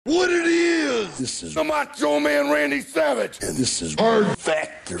What it is. This is the Macho Man Randy Savage. And this is Hard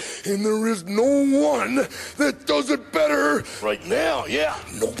Factor. And there is no one that does it better. Right now, yeah,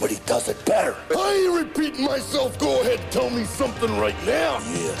 nobody does it better. I ain't repeating myself. Go ahead, tell me something right now.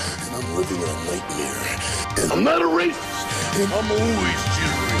 Yeah, and I'm living in a nightmare. And I'm not a racist. And I'm always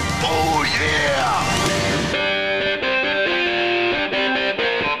jittery. Oh, yeah.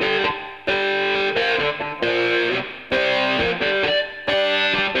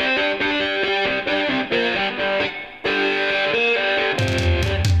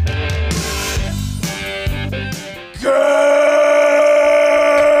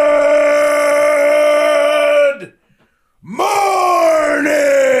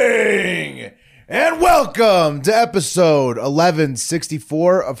 Welcome to episode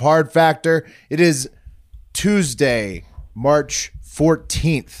 1164 of Hard Factor. It is Tuesday, March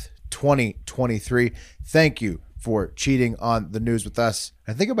 14th, 2023. Thank you for cheating on the news with us.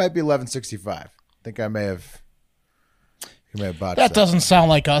 I think it might be 1165. I think I may have botched that. That doesn't sound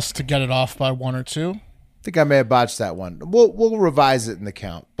like us to get it off by one or two. I think I may have botched that one. We'll revise it in the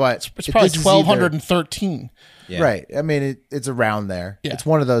count, but it's probably 1,213. Yeah. Right. I mean, it's around there. Yeah. It's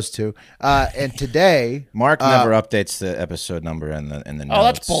one of those two. And today, Mark never updates the episode number in the notes. Oh,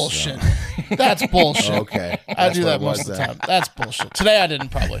 that's bullshit. So. That's bullshit. Okay. I do that most of the time. That's bullshit. Today I didn't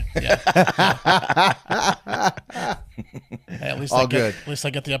probably. Yeah. Hey, at least At least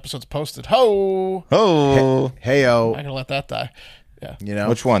I get the episodes posted. Ho. Hey-o. I'm gonna let that die. Yeah. You know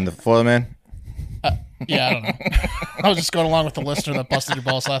which one? The Florida Man? Yeah, I don't know. I was just going along with the listener that busted your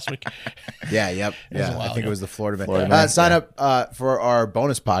balls last week. Yeah, yep. Yeah, I think it was the Florida Man. Man. Sign up for our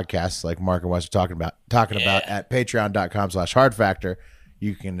bonus podcasts like Mark and Wes are talking about at patreon.com/hardfactor.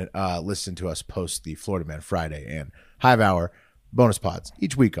 You can listen to us post the Florida Man Friday and Hive Hour bonus pods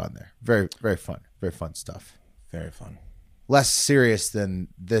each week on there. Very, very fun. Very fun stuff. Very fun. Less serious than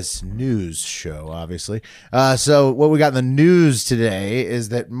this news show, obviously. So what we got in the news today is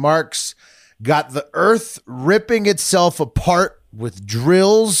that Mark's got the earth ripping itself apart with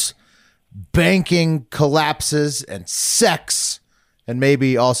drills, banking collapses, and sex, and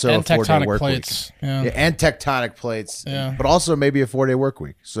maybe also a 4-day work plates. week. Yeah, and tectonic plates. Yeah. But also maybe a 4-day work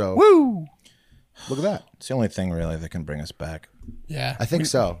week. So woo! Look at that. It's the only thing really that can bring us back. Yeah, I think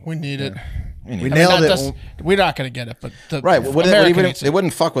so. We need it. We nailed it. We're not going to get it, but it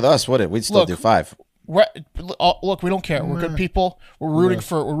wouldn't fuck with us, would it? We'd still do 5. Look, we don't care. We're good people. We're rooting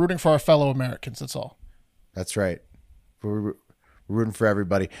for our fellow Americans. That's all. That's right. We're rooting for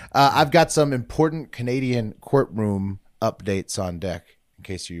everybody. I've got some important Canadian courtroom updates on deck in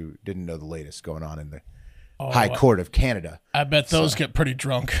case you didn't know the latest going on in the High Court of Canada. I bet those get pretty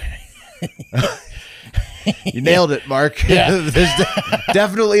drunk. You nailed it, Mark. Yeah. There's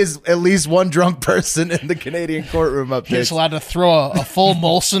definitely is at least one drunk person in the Canadian courtroom updates. He's allowed to throw a full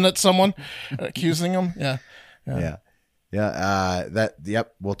Molson at someone, accusing him. Yeah.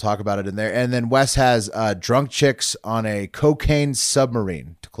 We'll talk about it in there. And then Wes has drunk chicks on a cocaine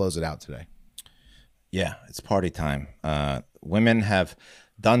submarine to close it out today. Yeah, it's party time. Women have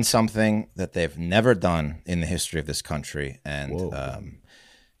done something that they've never done in the history of this country, and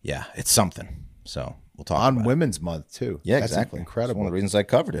it's something. So we'll talk on about Women's Month too. Yeah, that's exactly. Incredible. That's one of the reasons I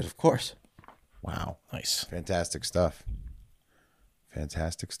covered it, of course. Wow, nice, fantastic stuff.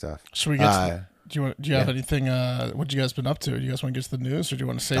 Fantastic stuff. So we get. Do you have anything? What you guys been up to? Do you guys want to get to the news, or do you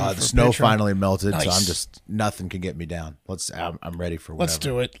want to save it for the snow Patreon? Finally melted, nice. So I'm just nothing can get me down. I'm ready for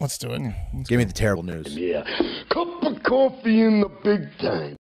whatever. Let's do it. Give me the terrible news. Yeah, cup of coffee in the big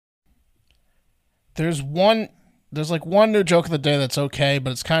time. There's one new joke of the day that's okay,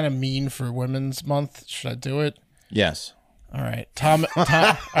 but it's kind of mean for Women's Month. Should I do it? Yes. All right. Tom all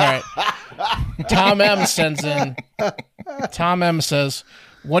right. Tom M sends in. Tom M says,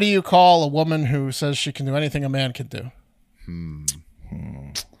 "What do you call a woman who says she can do anything a man can do?"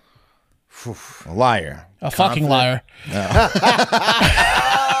 A liar. A fucking liar. No.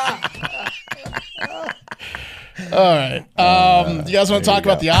 All right. Do you guys want to talk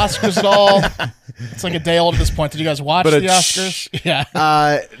about the Oscars at all? It's like a day old at this point. Did you guys watch the Oscars? Yeah.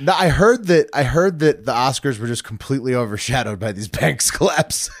 No, I heard that the Oscars were just completely overshadowed by these banks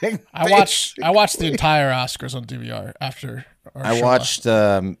collapsing. I watched the entire Oscars on DVR after. I watched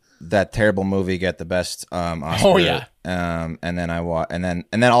that terrible movie get the best Oscar. Oh yeah. And then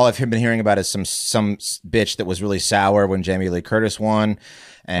and then all I've been hearing about is some bitch that was really sour when Jamie Lee Curtis won,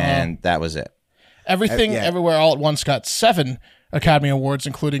 and that was it. Everything, Everywhere, All at Once got 7 Academy Awards,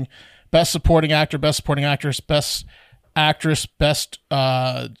 including Best Supporting Actor, Best Supporting Actress, Best actress, best,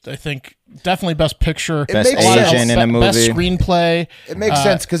 I think definitely best picture, best Asian in a movie, best screenplay. It makes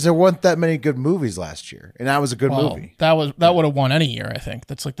sense because there weren't that many good movies last year, and that was a good movie. That would have won any year. I think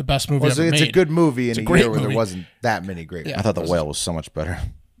that's like the best movie ever made. It's a good movie in a year where there wasn't that many great. I thought The Whale was so much better.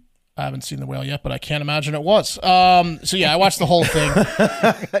 I haven't seen The Whale yet, but I can't imagine it was. So yeah, I watched the whole thing.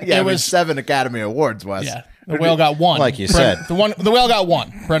 It was 7 Academy Awards, Wes. Yeah, The Whale got one. Like you said. The Whale got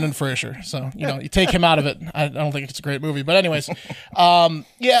one. Brendan Fraser. So, you take him out of it. I don't think it's a great movie. But anyways,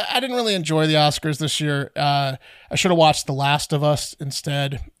 yeah, I didn't really enjoy the Oscars this year. I should have watched The Last of Us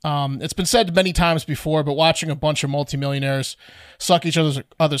instead. It's been said many times before, but watching a bunch of multimillionaires suck each other's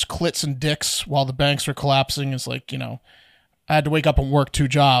clits and dicks while the banks are collapsing is like, I had to wake up and work 2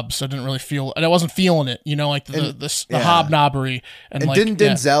 jobs, so I didn't really feel, and I wasn't feeling it, like the hobnobbery. And like, didn't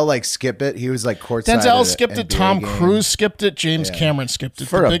Denzel skip it? He was like courtside. Denzel skipped it. Tom Cruise skipped it. James Cameron skipped it.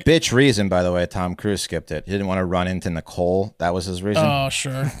 For a bitch reason, by the way, Tom Cruise skipped it. He didn't want to run into Nicole. That was his reason. Oh,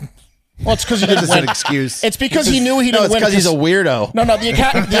 sure. Well, it's because he didn't win. An excuse. It's because he knew he didn't win. It's because he's a weirdo. No.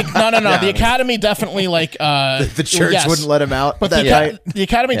 The Academy definitely the church wouldn't let him out. But the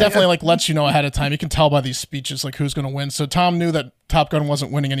Academy definitely lets you know ahead of time. You can tell by these speeches who's going to win. So Tom knew that Top Gun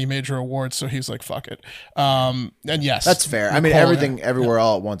wasn't winning any major awards, so he's like, "Fuck it." And yes, that's fair. I mean, Everything, Everywhere,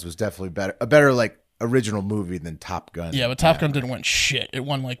 All at Once was definitely better. A better original movie than Top Gun. Yeah, but Top Gun didn't win shit. It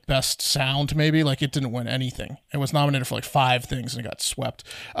won best sound, maybe. It didn't win anything. It was nominated for 5 things and it got swept.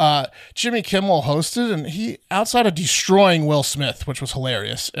 Jimmy Kimmel hosted, and he, outside of destroying Will Smith, which was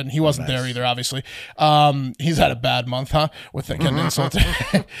hilarious, and he wasn't there either, obviously. He's had a bad month, with getting insulted.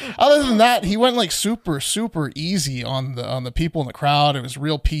 Other than that, he went super, super easy on the people in the crowd. It was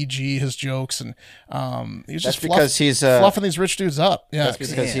real PG, his jokes, and he was he's fluffing these rich dudes up. Yeah, that's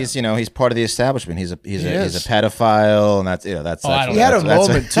because he's part of the establishment. He's a pedophile, and that's he had a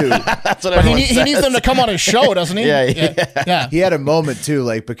moment too. That's what but he needs them to come on his show, doesn't he? Yeah. He had a moment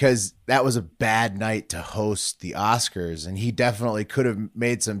too, because that was a bad night to host the Oscars, and he definitely could have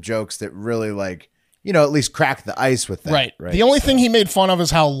made some jokes that really at least crack the ice with that. Right. The only thing he made fun of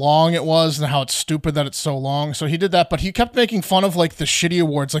is how long it was and how it's stupid that it's so long. So he did that, but he kept making fun of the shitty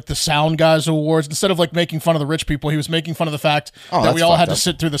awards, the Sound Guys Awards. Instead of making fun of the rich people, he was making fun of the fact that we all had to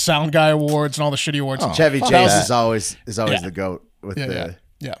sit through the Sound Guy Awards and all the shitty awards. Chevy Chase is always the GOAT with Yeah.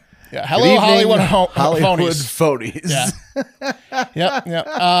 Hello, Hollywood phonies.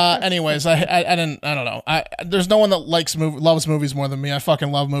 Yeah. Anyways, I don't know. There's no one that loves movies more than me. I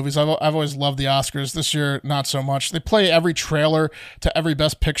fucking love movies. I've always loved the Oscars. This year, not so much. They play every trailer to every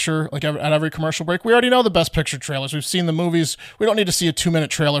Best Picture, at every commercial break. We already know the Best Picture trailers. We've seen the movies. We don't need to see a 2-minute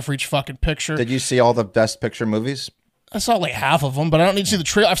trailer for each fucking picture. Did you see all the Best Picture movies? I saw half of them, but I don't need to see the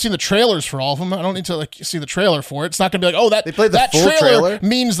trailer. I've seen the trailers for all of them. I don't need to see the trailer for it. It's not going to be they played the full trailer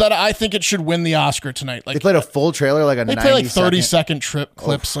means that I think it should win the Oscar tonight. They played a full trailer, they play 30-second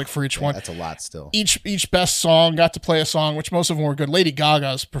clips for each one. That's a lot still. Each best song got to play a song, which most of them were good. Lady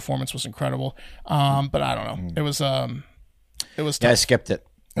Gaga's performance was incredible, but I don't know. It was tough. Yeah, I skipped it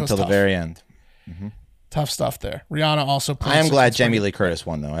until the very end. Mm-hmm. Tough stuff there. Rihanna also played. I am glad Jamie Lee Curtis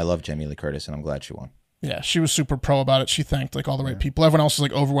won, though. I love Jamie Lee Curtis, and I'm glad she won. Yeah, she was super pro about it. She thanked all the right people. Everyone else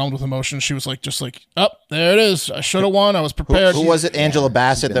was overwhelmed with emotion. She was oh, there it is. I should have won. I was prepared. Who was it? Angela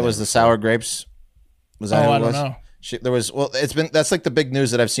Bassett that was the sour grapes? Was that who it was? I don't know. That's the big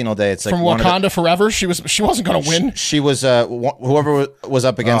news that I've seen all day. It's from Wakanda Forever. She wasn't going to win. She was whoever was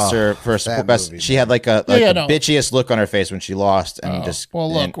up against her for best. She had the bitchiest look on her face when she lost, and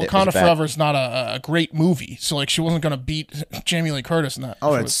Wakanda Forever is not a great movie, so she wasn't going to beat Jamie Lee Curtis in that.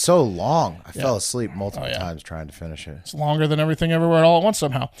 Oh, it's so long. I fell asleep multiple times trying to finish it. It's longer than Everything Everywhere All at Once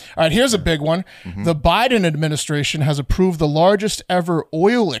somehow. All right, here's a big one. Mm-hmm. The Biden administration has approved the largest ever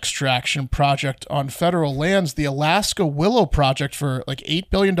oil extraction project on federal lands, the Alaska Willow Project, for $8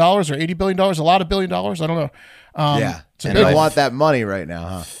 billion or $80 billion. A lot of $1 billion. I don't know. They want that money right now,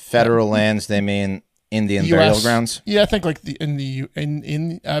 huh? Federal lands, they mean Indian burial grounds. Yeah, I think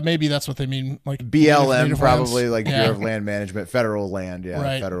maybe that's what they mean. BLM, native probably lands. Bureau of Land Management, federal land. Yeah,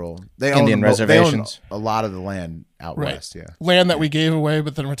 right. Federal. Indian reservations. They own a lot of the land out west. Yeah, land that we gave away,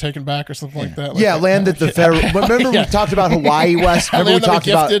 but then we're taking back or something like that. Land that the federal. Remember we talked about Hawaii, West. Remember we talked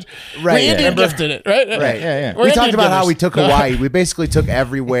about right. Indian gifted it, right? Right. Yeah. We talked about how we took Hawaii. We basically took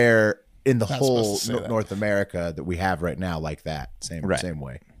everywhere in the whole North America that we have right now, like that same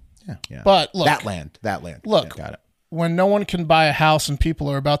way. Yeah. But look, that land. Look, got it. When no one can buy a house and people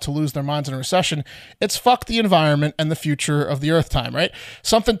are about to lose their minds in a recession, it's fuck the environment and the future of the Earth time, right?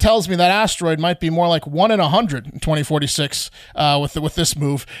 Something tells me that asteroid might be more like 1 in 100 in 2046 with this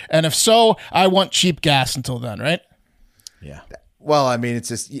move. And if so, I want cheap gas until then, right? Yeah. Well, I mean, it's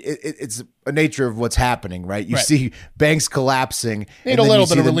just it's a nature of what's happening, right? You Right. see banks collapsing. Need and a then little you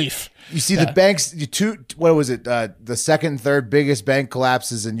bit see of the- relief. You see the banks. What was it? The second and third biggest bank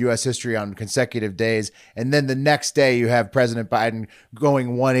collapses in U.S. history on consecutive days, and then the next day you have President Biden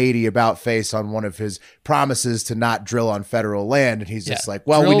going 180 about face on one of his promises to not drill on federal land, and he's just like,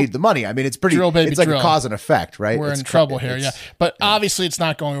 "Well, Drill- we need the money." I mean, it's pretty. drill, baby, it's like drill. a cause and effect, right? We're It's in trouble here, it's- yeah. But obviously, it's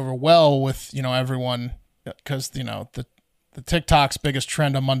not going over well with everyone because the TikTok's biggest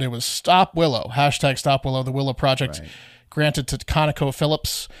trend on Monday was Stop Willow, hashtag Stop Willow, the Willow Project granted to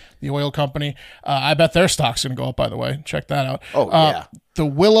ConocoPhillips, the oil company. I bet their stock's going to go up, by the way. Check that out. Oh, yeah. The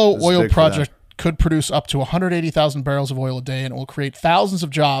Willow is Oil big for Project could produce up to 180,000 barrels of oil a day, and it will create thousands of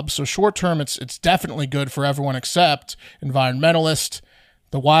jobs. So short term, it's definitely good for everyone except environmentalists,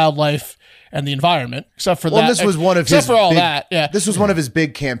 the wildlife, and the environment. Except for Well, that, this was one of except his for all big- that. Yeah, This was one of his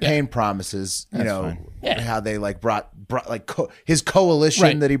big campaign promises. fine. How they like brought like his coalition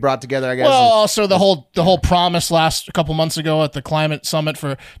Right. that he brought together. I guess. Well, also the whole promise a couple months ago at the climate summit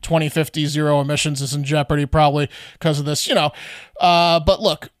for 2050 zero emissions is in jeopardy probably because of this, But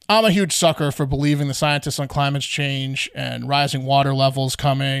look, I'm a huge sucker for believing the scientists on climate change and rising water levels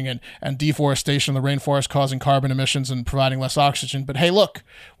coming and deforestation of the rainforest causing carbon emissions and providing less oxygen. But hey, look,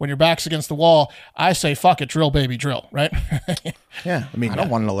 when your back's against the wall, I say fuck it, drill baby, drill, right? Yeah, I mean, I don't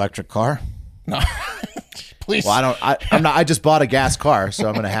want an electric car. No, please. Well, I'm not. I just bought a gas car, so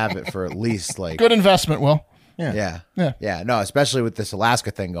I'm going to have it for at least like. Good investment, Will. Yeah. Yeah. No, especially with this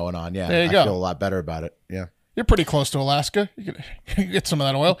Alaska thing going on. Yeah, There you I go. feel a lot better about it. Yeah. You're pretty close to Alaska. You could get some of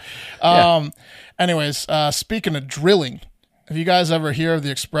that oil. Anyways, speaking of drilling, have you guys ever hear of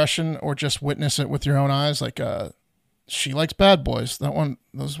the expression or just witness it with your own eyes? Like, she likes bad boys. That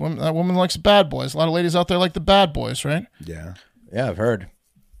woman likes bad boys. A lot of ladies out there like the bad boys, right? Yeah. Yeah, I've heard.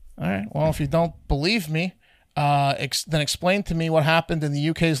 All right. Well, if you don't believe me, then explain to me what happened in the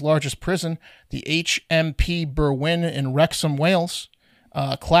UK's largest prison, the HMP Berwyn in Wrexham, Wales,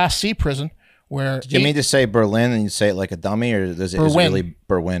 Class C prison. Where Do you mean to say Berlin and you say it like a dummy, or is it really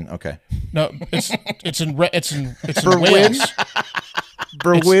Berwyn? Okay. No, it's in Berwyn? Wales.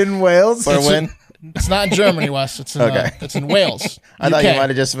 Berwyn, Wales. Berwyn? It's not in Germany, Wes. It's in it's in Wales. I thought you might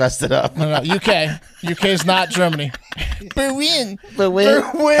have just messed it up. No, UK. UK is not Germany. Berwyn.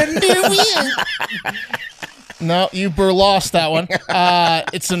 Berwyn. No, you lost that one.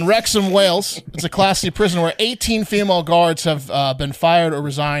 It's in Wrexham, Wales. It's a Class C prison where 18 female guards have been fired or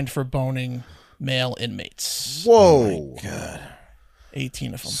resigned for boning male inmates. Whoa.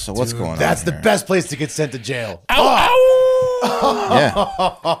 18 of them. So what's going on? That's the here? best place to get sent to jail. Ow!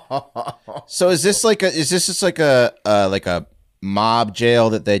 Yeah. So is this just like a mob jail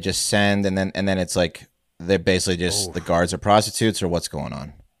that they just send and then it's like they're basically just the guards are prostitutes, or what's going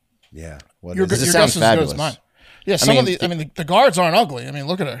on? Yeah. Your Does it guess sound is as good as fabulous? mine. Yeah, the guards aren't ugly. I mean,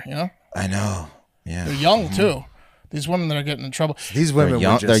 look at her, I know. Yeah. They're young, too. These women that are getting in trouble. These women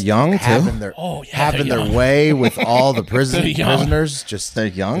young- were just they're young, too? having their having they're their young. way with all the They're young. prisoners. Just They're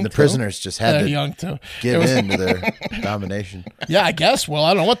young, and the too? prisoners just had They're to young, too. give in to their domination. Yeah, I guess. Well,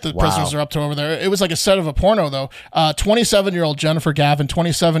 I don't know what the prisoners are up to over there. It was like a set of a porno, though. 27-year-old Jennifer Gavin,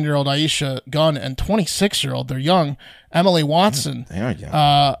 27-year-old Aisha Gunn, and 26-year-old, they're young, Emily Watson. They are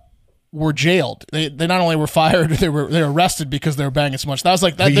young. Were jailed. They not only were fired, they were arrested because they were banging so much. That was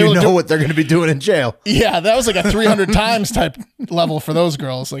like that. You know what they're going to be doing in jail. Yeah, that was like a 300 times type level for those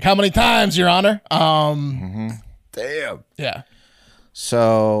girls. Like, how many times, Your Honor? Damn. Yeah.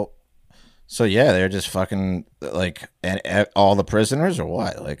 So yeah, they're just fucking like all the prisoners, or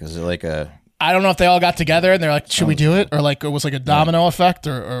what? Like, is it like a? I don't know if they all got together and they're like, should we do it? Or like it was like a domino effect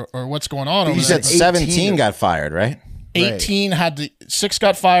or what's going on over You there. said 17 got fired, right? 18 6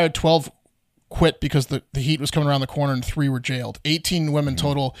 got fired, 12 quit because the heat was coming around the corner, and 3 were jailed. 18 women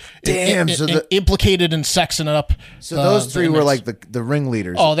total. Damn, so implicated in sexing it up. So those 3 were like the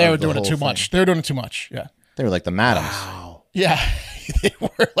ringleaders. Oh, they of were the doing it whole too thing. much. They were doing it too much. Yeah. They were like the madams. Yeah. They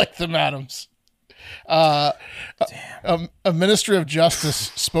were like the madams. A Ministry of Justice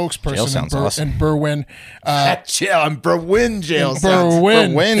spokesperson Jail sounds awesome. in Berwyn. Berwyn jail.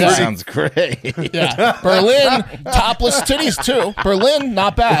 Berwyn. Berwyn Yeah. sounds great. Yeah. Berlin, topless titties too. Berlin,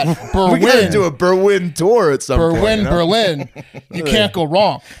 not bad. We got to Berwyn. do a Berwyn tour at some point. Berwyn, You know? Berlin. You can't go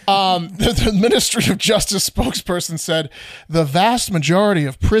wrong. The Ministry of Justice spokesperson said the vast majority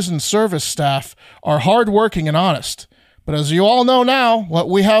of prison service staff are hardworking and honest. But as you all know now, what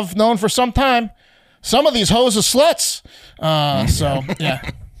we have known for some time, some of these hoes are sluts. So, yeah.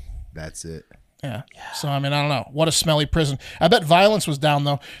 That's it. Yeah. So, I mean, I don't know. What a smelly prison. I bet violence was down,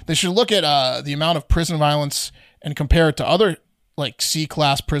 though. They should look at the amount of prison violence and compare it to other, like,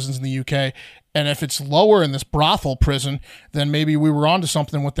 C-class prisons in the UK. And if it's lower in this brothel prison, then maybe we were onto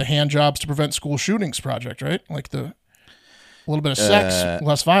something with the Hand Jobs to Prevent School Shootings project, right? Like a little bit of sex,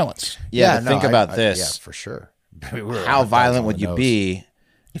 less violence. Yeah, think about this. Yeah, for sure. How violent would you be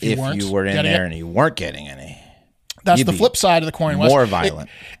if you were in there and you weren't getting any? That's the flip side of the coin. More violent.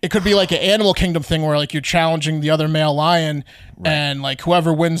 It could be like an Animal Kingdom thing where like you're challenging the other male lion, and like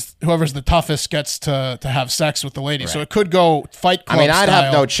whoever's the toughest gets to have sex with the lady. Right. So it could go Fight Club. I mean, I'd style.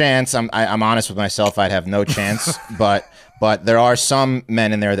 have no chance. I'm honest with myself. I'd have no chance. but there are some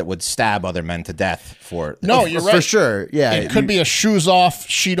men in there that would stab other men to death for. No, you're right. For sure. Yeah, it could be a shoes off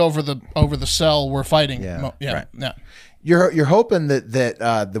sheet over the cell. We're fighting. Yeah. Yeah. You're hoping that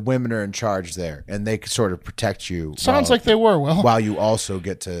the women are in charge there and they could sort of protect you. Sounds like they were, Will. While you also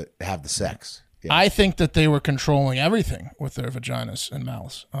get to have the sex. Yeah. I think that they were controlling everything with their vaginas and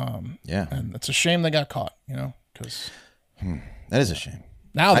mouths. And it's a shame they got caught, because that is a shame.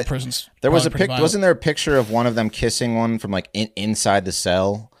 Now the prison's there was wasn't there a picture of one of them kissing one from like inside the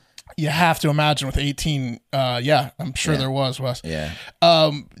cell? You have to imagine with 18. I'm sure there was, Wes. Yeah.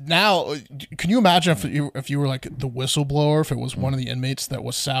 Now, can you imagine if you were like the whistleblower, if it was one of the inmates that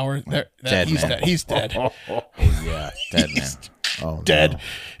was sour? He's dead. He's dead. Yeah, dead man. Oh, dead. No.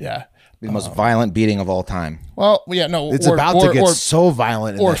 Yeah. The most violent beating of all time. Well, yeah, no. It's about to get so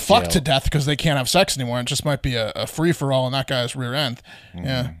violent. Or fucked to death because they can't have sex anymore. It just might be a free for all in that guy's rear end. Mm-hmm.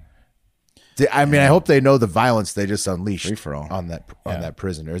 Yeah. I mean, I hope they know the violence they just unleashed on that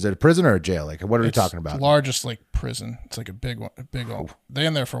prison. Or is it a prison or a jail? Like, what are we talking about? Largest like prison. It's like a big one. They're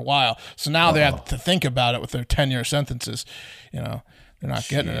in there for a while, so now they have to think about it with their 10-year sentences. They're not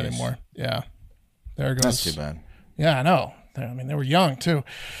getting it anymore. Yeah, there goes. That's too bad. Yeah, I know. They were young too.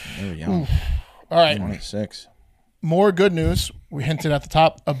 They were young. All right, 26. More good news. We hinted at the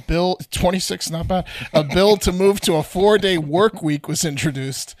top. 26, not bad. A bill to move to a 4-day work week was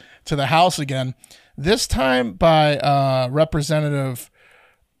introduced to the House again, this time by Representative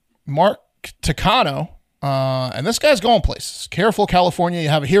Mark Takano. And this guy's going places. Careful, California, you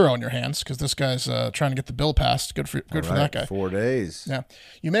have a hero in your hands because this guy's trying to get the bill passed. Good for that guy. 4 days. Yeah.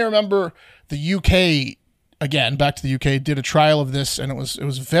 You may remember the UK, again, back to the UK, did a trial of this, and it was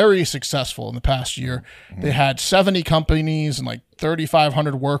very successful in the past year. Mm-hmm. They had 70 companies and like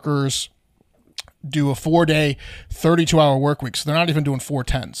 3,500 workers do a 4-day, 32-hour work week. So they're not even doing 4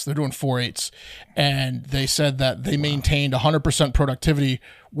 10s. They're doing 4 8s. And they said that they maintained 100% productivity,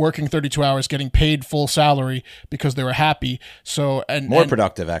 working 32 hours, getting paid full salary because they were happy. So more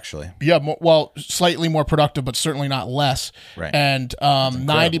productive, actually. Yeah, slightly more productive, but certainly not less. Right. And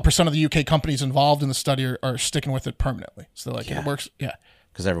 90% of the UK companies involved in the study are sticking with it permanently. So they're like, it works. Yeah.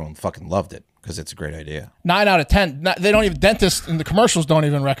 Because everyone fucking loved it. Because it's a great idea. 9 out of 10. They don't even, dentists in the commercials don't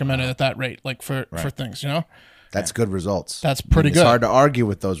even recommend it at that rate, like for things, That's good results. That's pretty good. It's hard to argue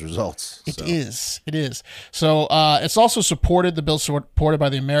with those results. It is. So it's also supported, the bill supported by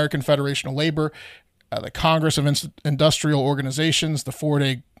the American Federation of Labor, the Congress of Industrial Organizations, the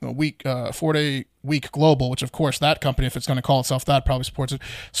 4-day week global, which of course that company, if it's going to call itself that, probably supports it.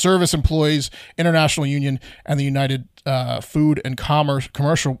 Service Employees International Union and the United Food and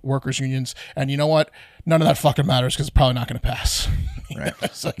Commercial Workers Unions. And you know what? None of that fucking matters because it's probably not going to pass. Right.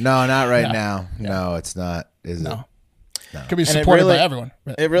 No, not right now. Yeah. No, it's not. Is it? No. Could be supported by everyone.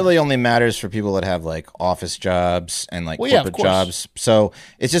 It really only matters for people that have like office jobs and like corporate jobs. So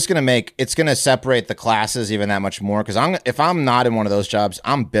it's just it's gonna separate the classes even that much more. Because if I'm not in one of those jobs,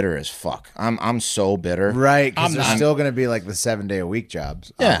 I'm bitter as fuck. I'm so bitter. Right. Because there's still gonna be like the 7-day-a-week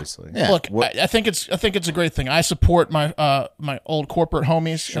jobs. Obviously. Yeah. Look, I think it's a great thing. I support my my old corporate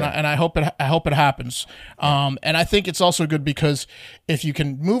homies, sure. and I hope it happens. And I think it's also good because if you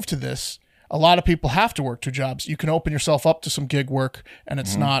can move to this. A lot of people have to work 2 jobs. You can open yourself up to some gig work, and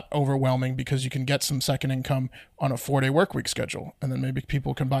it's not overwhelming because you can get some second income on a 4-day work week schedule, and then maybe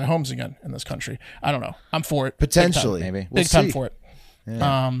people can buy homes again in this country. I don't know. I'm for it. Potentially, maybe big time for it.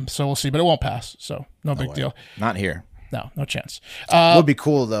 Yeah. So we'll see, but it won't pass. So no big deal. Not here. No chance. It would be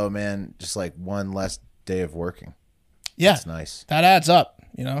cool though, man. Just like one less day of working. Yeah, that's nice. That adds up.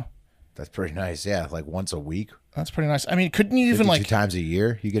 That's pretty nice. Yeah, like once a week. That's pretty nice. I mean, couldn't you even 2 times a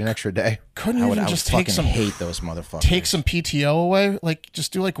year you get an extra day? Couldn't you even just take some? Hate those motherfuckers. Take some PTO away, like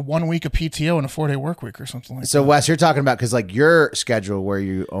just do like 1 week of PTO and a 4-day work week or something like that. So Wes, you're talking about because like your schedule where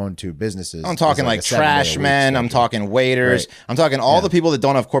you own 2 businesses. I'm talking like trash men. I'm talking waiters. Right. I'm talking all the people that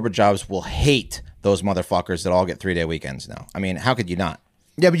don't have corporate jobs will hate those motherfuckers that all get 3-day weekends now. I mean, how could you not?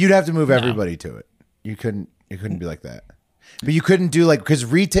 Yeah, but you'd have to move everybody to it. You couldn't be like that. But you couldn't do like because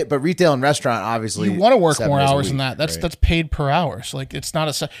retail and restaurant obviously You want to work 7 more days a hours week, than that. That's right? that's paid per hour. So like it's not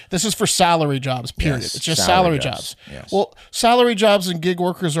this is for salary jobs. Period. Yes, It's just salary salary jobs. jobs. Yes. Well, salary jobs and gig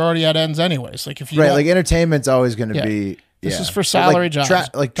workers are already at ends anyways. Like if you Right, don't- like entertainment's always going to Yeah. be. This Yeah. is for But, salary jobs.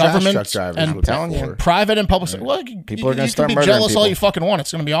 like Government trash truck drivers. and would be telling you. for. private and public. Well, People are gonna you start can be murdering jealous all people. you fucking want.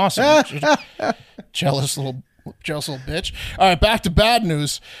 It's gonna be awesome. jealous little bitch. All right, back to bad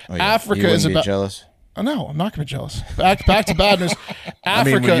news. You Africa wouldn't is be about. jealous. Oh, no, I'm not gonna be jealous. Back to bad news. I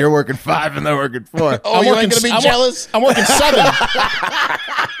mean, Africa. when you're working 5 and they're working 4. I'm you working, ain't gonna be I'm, jealous? I'm working 7.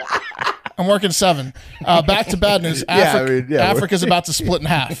 I'm working 7. Back to bad news. Africa's about to split in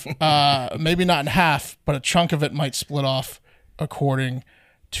half. Maybe not in half, but a chunk of it might split off, according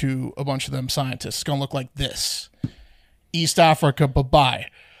to a bunch of them scientists. It's gonna look like this. East Africa, bye-bye.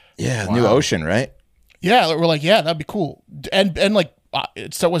 Yeah, new ocean, right? Yeah, we're like, yeah, that'd be cool. And like,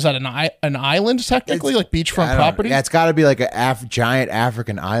 so was that an island technically, like beachfront property? Yeah, it's got to be like a giant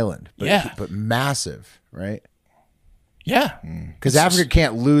African island. But, Yeah. but massive, right? Yeah. Because Africa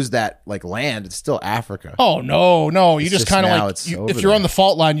can't lose that like land. It's still Africa. Oh no! You just just kind of now like it's if over you're there. on the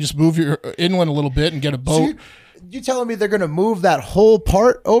fault line, you just move your inland a little bit and get a So boat. you telling me they're going to move that whole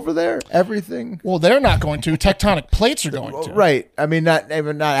part over there? Everything? Well, they're not going to. Tectonic plates are going to. Right. I mean, not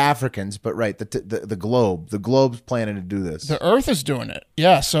Africans, but right. The globe. The globe's planning to do this. The Earth is doing it.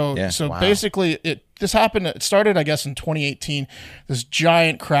 Yeah. So Yeah. basically, this happened. It started, I guess, in 2018. This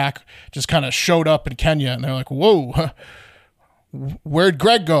giant crack just kind of showed up in Kenya, and they're like, "Whoa, where'd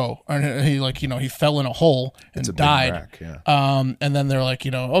Greg go?" And he fell in a hole and a big died. crack, yeah. And then they're like,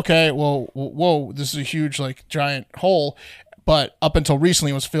 okay, well, whoa, this is a huge like giant hole. But up until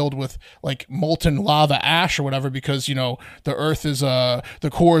recently, it was filled with like molten lava ash or whatever, because the Earth is the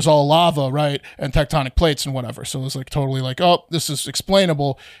core is all lava, right, and tectonic plates and whatever. So it was like totally like, oh, this is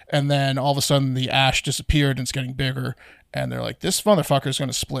explainable. And then all of a sudden, the ash disappeared and it's getting bigger. And they're like, this motherfucker is going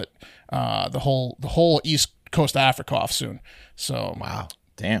to split the whole East Coast of Africa off soon. So Wow.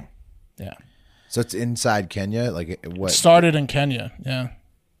 Damn. yeah, So it's inside Kenya? Like what? started in Kenya. Yeah,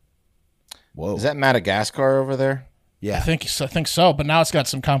 Whoa. Is that Madagascar over there? yeah. I think so. But now it's got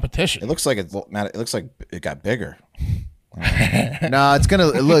some competition. It looks like it looks like it got bigger. No, it's gonna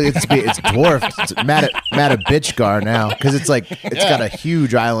look. It's dwarfed. It's Madabitchgar now because it's like it's got a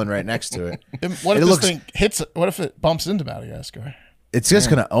huge island right next to it. What if It this looks- thing hits? What if it bumps into Madagascar? It's just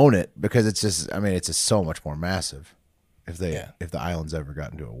gonna own it because it's just. I mean, it's just so much more massive. If the island's ever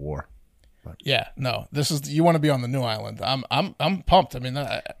got into a war. Yeah, no. This is you want to be on the new island. I'm pumped. I mean,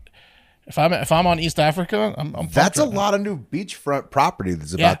 if I'm on East Africa, I'm pumped That's a right now. lot of new beachfront property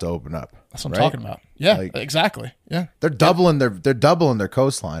that's Yeah. about to open up. That's what I'm right? talking about. Yeah, Like- exactly. Yeah, They're doubling their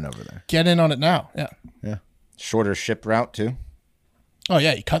coastline over there. get in on it now. Yeah. Yeah. Shorter ship route too. Oh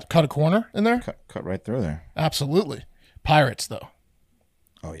yeah, you cut a corner in there. Cut right through there. Absolutely. Pirates though.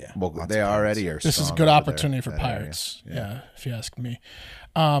 Oh yeah. Well, Lots they of already are. This is a strong good over opportunity there, for that area. pirates. Yeah, if you ask me.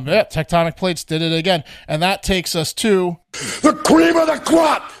 Yeah, tectonic plates did it again, and that takes us to The cream of the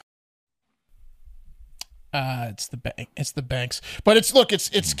crop! it's the bank. It's the banks. But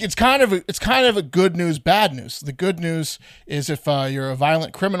it's kind of a good news, bad news. The good news is if you're a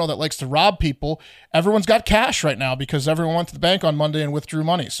violent criminal that likes to rob people, everyone's got cash right now because everyone went to the bank on Monday and withdrew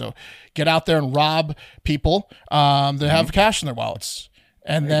money. So get out there and rob people. They have cash in their wallets,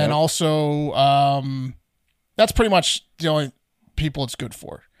 and then also that's pretty much the only people it's good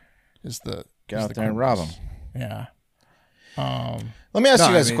for. Is the Get is out the there and rob them. Yeah. Let me ask No,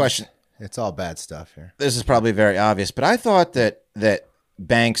 you guys I mean, a question. It's all bad stuff here. This is probably very obvious, but I thought that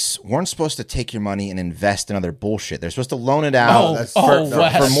banks weren't supposed to take your money and invest in other bullshit. They're supposed to loan it out Wes. for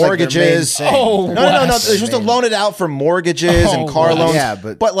Like their main mortgages. thing. Oh, No. Wes. They're supposed to loan it out for mortgages and car Wes. loans. Yeah,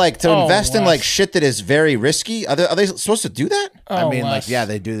 but- like to Oh, invest in Wes. like shit that is very risky. Are they supposed to do that? I Oh, mean, Wes. like, yeah,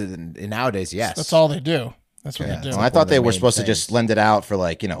 they do that nowadays. Yes, That's all they do. That's what they do. Well, I thought they their were main supposed to things. just lend it out for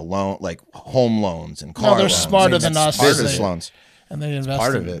like loan, like home loans and car they're loans. smarter than That's us. Business They- loans. And they invest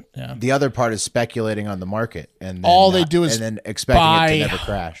part in of it. Yeah. The other part is speculating on the market, and then All they do is and then expecting buy- it to never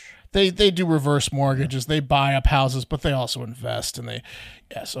crash. They do reverse mortgages. They buy up houses, but they also invest, and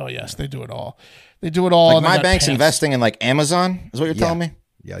yes, they do it all. They do it all. Like and they my got bank's pants. investing in like Amazon. Is what you're telling me?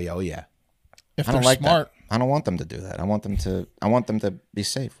 Yeah, yeah. If I they're don't like smart. that. I don't want them to do that. I want them to be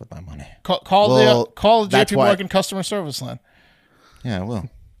safe with my money. Call Well, the that's JP why- Morgan customer service line. Yeah, I will.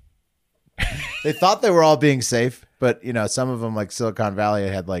 They thought they were all being safe, but some of them, like Silicon Valley,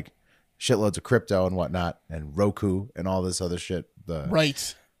 had like shitloads of crypto and whatnot, and Roku and all this other shit.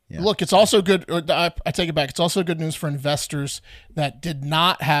 Right. Look, it's also good. I take it back. It's also good news for investors that did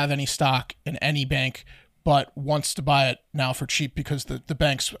not have any stock in any bank but wants to buy it now for cheap because the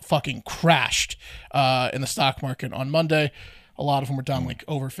banks fucking crashed in the stock market on Monday. A lot of them were down like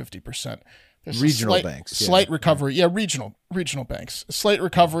over 50%. There's regional banks. Slight recovery. Yeah, regional banks. A slight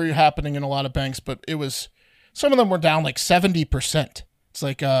recovery happening in a lot of banks, but some of them were down like 70%. It's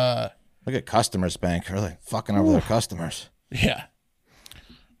like look at Customers Bank, really fucking over their customers. Yeah.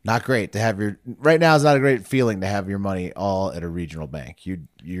 Not great to have right now is not a great feeling to have your money all at a regional bank. You're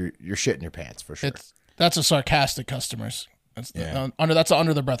shitting your pants for sure. That's a sarcastic customers. That's that's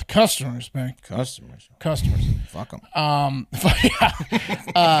under the breath. Customers bank. Customers. Fuck them.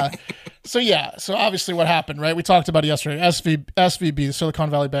 So obviously what happened, right? We talked about it yesterday. SVB, the Silicon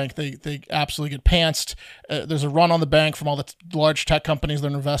Valley Bank, they absolutely get pantsed. There's a run on the bank from all the large tech companies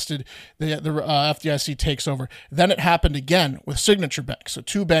that are invested. The FDIC takes over. Then it happened again with Signature Bank. So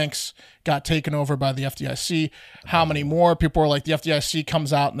 2 banks got taken over by the FDIC. How many more? People are like, the FDIC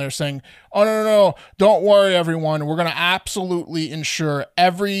comes out and they're saying, oh, no, don't worry, everyone. We're going to absolutely insure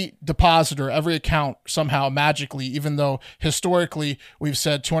every depositor, every account somehow magically, even though historically we've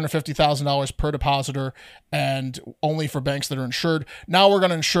said $250,000 per depositor and only for banks that are insured. Now we're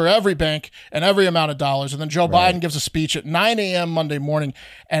going to insure every bank and every amount of dollars. And then Joe Biden gives a speech at 9 a.m. Monday morning.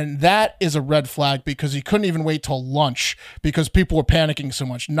 And that is a red flag because he couldn't even wait till lunch because people were panicking so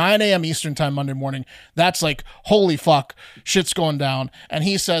much. 9 a.m. Eastern time Monday morning. That's like, holy fuck, shit's going down. And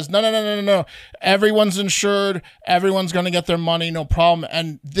he says, no. Everyone's insured. Everyone's going to get their money. No problem.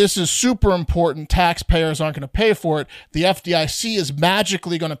 And this is super important. Taxpayers aren't going to pay for it. The FDIC is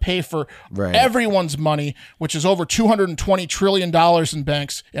magically going to pay for everyone's money, which is over $220 trillion in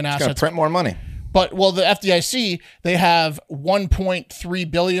banks and assets. It's going to print more money. But, the FDIC, they have $1.3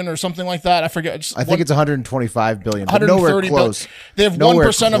 billion or something like that. I forget. I think it's $125 billion, but nowhere close. They have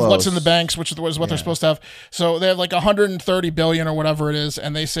 1% of what's in the banks, which is what they're supposed to have. So they have like $130 billion or whatever it is,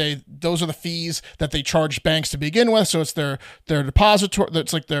 and they say those are the fees that they charge banks to begin with. So it's their depository.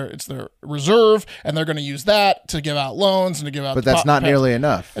 It's their reserve, and they're going to use that to give out loans and to give out. But that's not nearly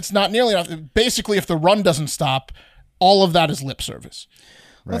enough. It's not nearly enough. Basically, if the run doesn't stop, all of that is lip service.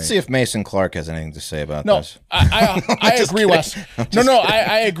 Let's see if Mason Clark has anything to say about this. I agree, Wes.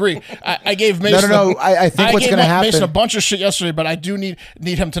 I agree. I gave Mason. I think what's going to happen. Mason a bunch of shit yesterday, but I do need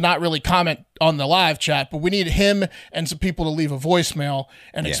him to not really comment on the live chat. But we need him and some people to leave a voicemail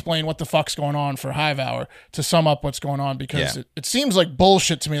and explain what the fuck's going on for Hive Hour to sum up what's going on because it seems like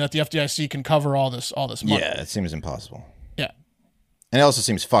bullshit to me that the FDIC can cover all this money. Yeah, it seems impossible. Yeah, and it also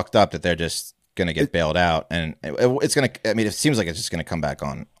seems fucked up that they're just going to get bailed out, and it's going to. I mean, it seems like it's just going to come back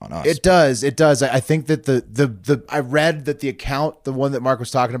on us. It does. I think that the I read that the account, the one that Mark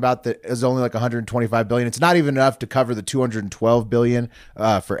was talking about, that is only like $125 billion. It's not even enough to cover the $212 billion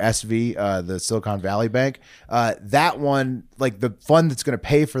for SV, the Silicon Valley Bank. That one, like the fund that's going to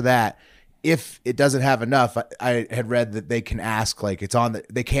pay for that. If it doesn't have enough, I had read that they can ask, like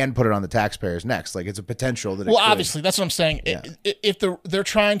they can put it on the taxpayers next. Like it's a potential that. Obviously, that's what I'm saying. Yeah. If they're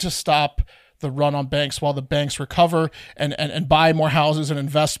trying to stop the run on banks while the banks recover and buy more houses and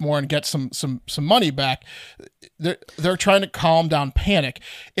invest more and get some money back, they're trying to calm down panic.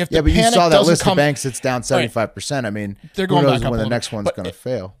 But you saw that list of banks that's down 75%. I mean, they're going back up when the next one's going to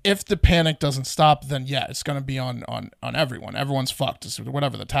fail. If the panic doesn't stop, then it's going to be on everyone. Everyone's fucked. It's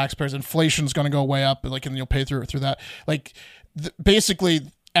whatever, the taxpayers. Inflation's going to go way up, and you'll pay through that. Like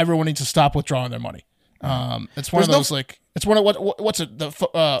basically, everyone needs to stop withdrawing their money. It's one of those it's one of what's it the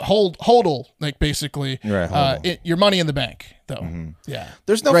hodl, like basically your money in the bank though. Mm-hmm. Yeah,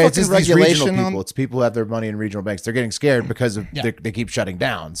 there's no fucking regulation on people. It's people who have their money in regional banks. They're getting scared because they keep shutting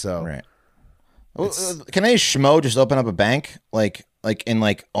down. So can any schmo just open up a bank like in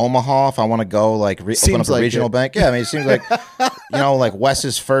Omaha if I want to go open up a regional bank? Yeah, I mean it seems like like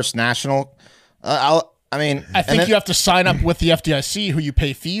Wes's First National. I think you have to sign up with the FDIC, who you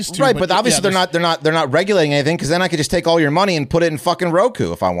pay fees to. Right, but obviously they're not regulating anything because then I could just take all your money and put it in fucking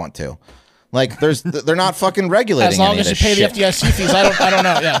Roku if I want to. Like they're not fucking regulating. As long as you pay the FDIC fees, I don't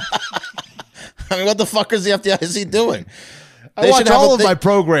know. Yeah. I mean, what the fuck is the FDIC doing? I watch all of my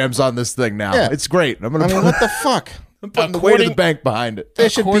programs on this thing now. Yeah. It's great. What the fuck? I'm putting the weight of the bank behind it. There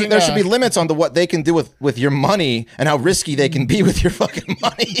should be limits on what they can do with your money and how risky they can be with your fucking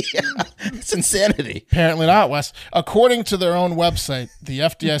money. It's insanity. Apparently not, Wes. According to their own website, the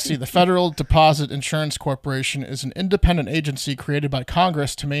FDIC, the Federal Deposit Insurance Corporation, is an independent agency created by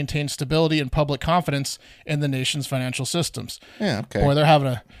Congress to maintain stability and public confidence in the nation's financial systems. Yeah, okay. Boy, they're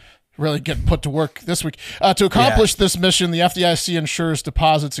having really get put to work this week. To accomplish this mission, the FDIC ensures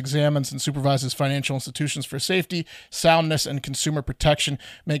deposits, examines, and supervises financial institutions for safety, soundness, and consumer protection,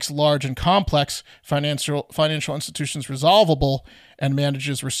 makes large and complex financial institutions resolvable, and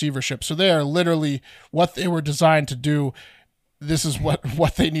manages receivership. So they are literally what they were designed to do. This is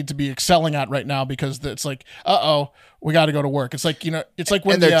what they need to be excelling at right now, because it's like, we got to go to work. It's like, it's like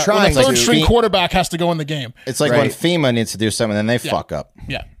when the third string quarterback has to go in the game. It's like when FEMA needs to do something, then they fuck up.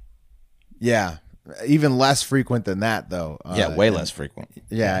 Yeah. Yeah. Even less frequent than that, though. Way less frequent.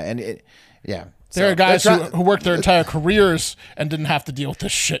 Yeah. And there are guys who worked their entire careers and didn't have to deal with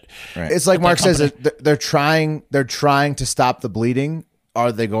this shit. Right. It's like Mark says, they're trying to stop the bleeding.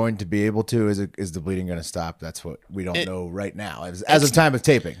 Are they going to be able to? Is the bleeding going to stop? That's what we don't know right now, as of time of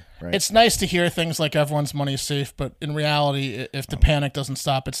taping. Right? It's nice to hear things like everyone's money is safe, but in reality, if the panic doesn't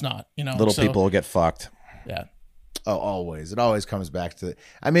stop, it's not. Little people will get fucked. Yeah. Oh, always. It always comes back to.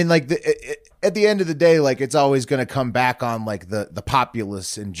 I mean, like at the end of the day, like it's always going to come back on like the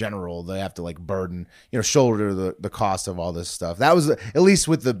populace in general. They have to like burden, shoulder the cost of all this stuff. That was at least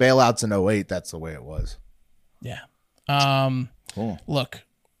with the bailouts in 2008. That's the way it was. Yeah. Cool. Look,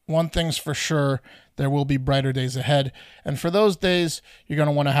 one thing's for sure, there will be brighter days ahead. And for those days, you're going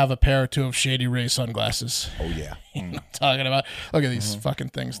to want to have a pair or two of Shady Ray sunglasses. Oh, yeah. You know what I'm talking about? Look at these fucking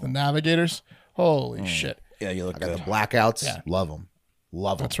things. The Navigators. Holy shit. Yeah, you look good. The blackouts. Yeah. Love them.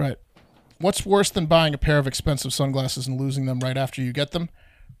 That's right. What's worse than buying a pair of expensive sunglasses and losing them right after you get them?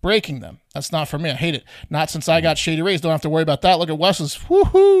 Breaking them. That's not for me. I hate it. Not since I got Shady Rays. Don't have to worry about that. Look at Wes's.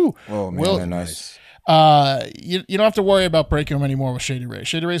 Woohoo. Oh, man, they're nice. You don't have to worry about breaking them anymore with Shady Rays.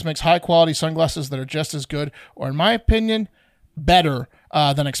 Shady Rays makes high quality sunglasses that are just as good, or in my opinion, better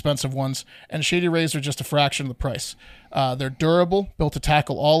than expensive ones. And Shady Rays are just a fraction of the price. They're durable, built to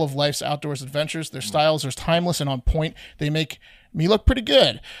tackle all of life's outdoors adventures. Their styles are timeless and on point. They make me look pretty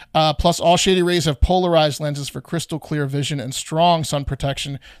good. Plus, all Shady Rays have polarized lenses for crystal clear vision and strong sun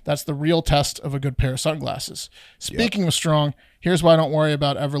protection. That's the real test of a good pair of sunglasses. Speaking of strong, here's why I don't worry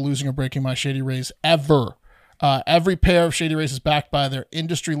about ever losing or breaking my Shady Rays, ever. Every pair of Shady Rays is backed by their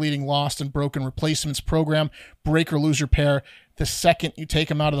industry-leading lost and broken replacements program. Break or lose your pair. The second you take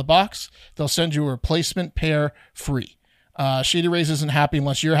them out of the box, they'll send you a replacement pair free. Shady Rays isn't happy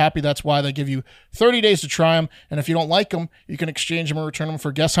unless you're happy. That's why they give you 30 days to try them. And if you don't like them, you can exchange them or return them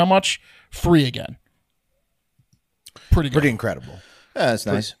for guess how much? Free again. Pretty good. Pretty incredible. Yeah, that's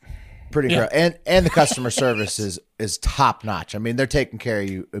nice. Pretty incredible. And the customer service is top notch. I mean, they're taking care of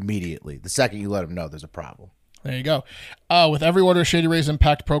you immediately. The second you let them know there's a problem. There you go. With every order, Shady Rays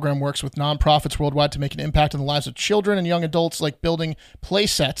Impact Program works with nonprofits worldwide to make an impact on the lives of children and young adults, like building play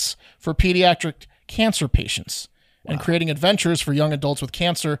sets for pediatric cancer patients. Wow. And creating adventures for young adults with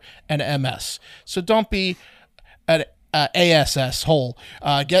cancer and MS. So don't be an ASS hole.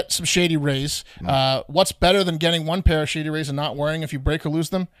 Get some Shady Rays. What's better than getting one pair of Shady Rays and not wearing if you break or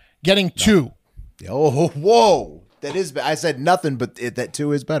lose them? Getting two. Oh, whoa. That is, I said nothing, but that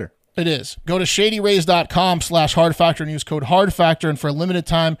two is better. It is. Go to shadyrays.com/hardfactor and use code hardfactor. And for a limited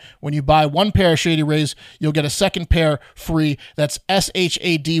time, when you buy one pair of Shady Rays, you'll get a second pair free. That's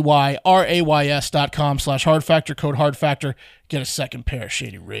SHADYRAYS.com/hardfactor, code hardfactor. Get a second pair of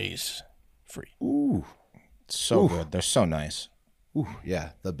Shady Rays free. Ooh. So good. They're so nice. Ooh,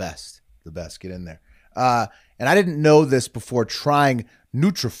 yeah, the best. The best. Get in there. And I didn't know this before trying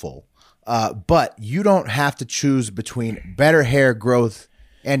Nutrafol, but you don't have to choose between better hair growth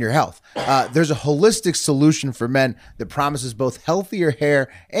and your health. There's a holistic solution for men that promises both healthier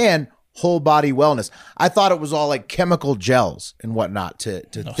hair and whole body wellness. I thought it was all like chemical gels and whatnot to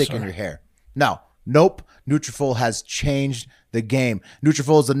thicken your hair. Nope. Nutrafol has changed the game.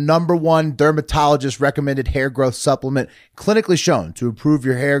 Nutrafol is the #1 dermatologist recommended hair growth supplement, clinically shown to improve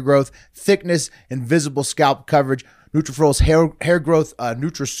your hair growth, thickness, and visible scalp coverage. Nutrafol's hair growth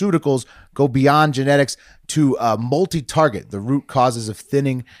nutraceuticals go beyond genetics to multi-target the root causes of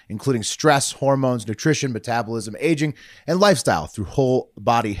thinning, including stress, hormones, nutrition, metabolism, aging, and lifestyle through whole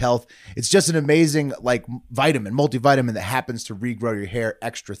body health. It's just an amazing multivitamin that happens to regrow your hair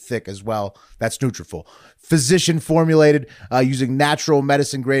extra thick as well. That's Nutrafol. Physician formulated using natural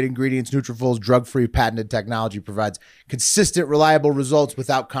medicine-grade ingredients. Nutrafol's drug-free patented technology provides consistent, reliable results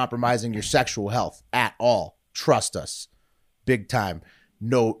without compromising your sexual health at all. Trust us. Big time.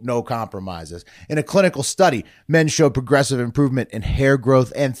 No compromises. In a clinical study, men showed progressive improvement in hair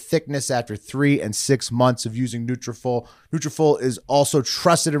growth and thickness after 3 and 6 months of using Nutrafol. Nutrafol is also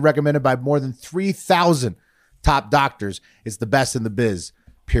trusted and recommended by more than 3,000 top doctors. It's the best in the biz,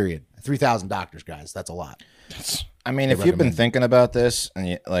 period. 3,000 doctors, guys. That's a lot. I mean, if you've been thinking about this,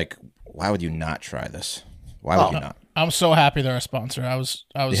 and why would you not try this? Why would you not? I'm so happy they're a sponsor. I was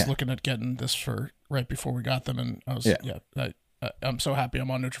looking at getting this for right before we got them, and I was I'm so happy I'm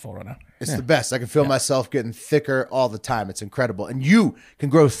on Nutrafol right now. It's the best. I can feel myself getting thicker all the time. It's incredible. And you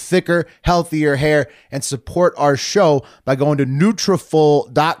can grow thicker, healthier hair and support our show by going to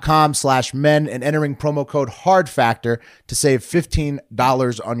Nutrafol.com/men and entering promo code HARDFACTOR to save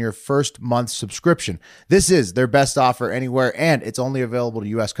 $15 on your first month subscription. This is their best offer anywhere, and it's only available to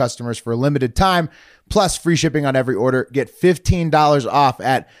U.S. customers for a limited time, plus free shipping on every order. Get $15 off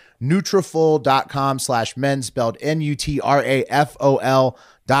at Nutrafol.com/men, spelled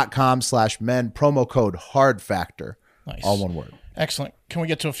Nutrafol.com/men, promo code HARDFACTOR. Nice. All one word. Excellent. Can we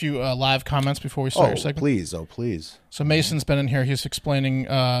get to a few live comments before we start your segment? Please. Oh, please. So Mason's been in here. He's explaining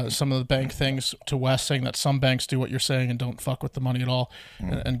some of the bank things to Wes, saying that some banks do what you're saying and don't fuck with the money at all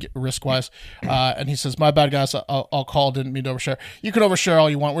and get risk-wise. And he says, my bad, guys. I'll call. Didn't mean to overshare. You can overshare all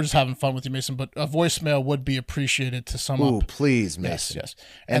you want. We're just having fun with you, Mason. But a voicemail would be appreciated to sum Ooh, up. please, Mason. Yes.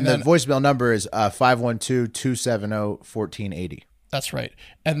 And then, the voicemail number is 512-270-1480. That's right.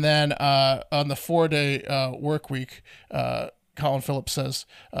 And then on the 4-day work week, Colin Phillips says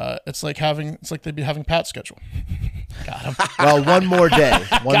it's like they'd be having Pat's schedule. Got him. Well, one more day.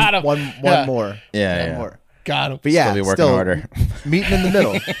 Got him. One more. Yeah. One more. Got him. But yeah, Still be working harder. Meeting in the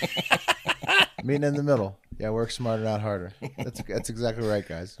middle. Meeting in the middle. Yeah, work smarter, not harder. That's exactly right,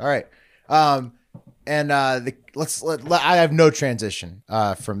 guys. All right. I have no transition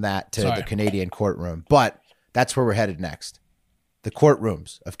from that to the Canadian courtroom, but that's where we're headed next. The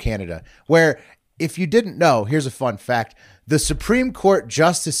courtrooms of Canada, where, if you didn't know, here's a fun fact. The Supreme Court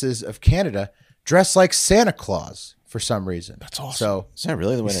justices of Canada dress like Santa Claus for some reason. That's awesome. So Is that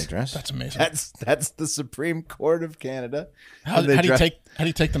really the way they dress? That's amazing. that's the Supreme Court of Canada. How do you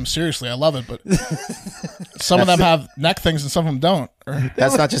take them seriously? I love it, but some of them have neck things and some of them don't.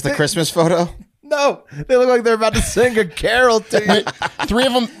 That's not just a Christmas photo? No, they look like they're about to sing a carol to you. Three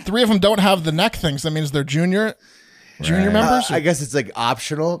of them don't have the neck things. That means they're junior members. I guess it's like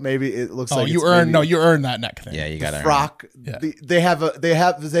optional. Maybe it looks like you earn that neck thing. Yeah, you got to frock. They have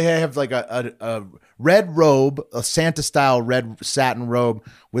like a red robe, a Santa style red satin robe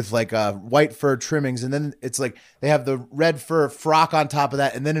with like white fur trimmings, and then it's like they have the red fur frock on top of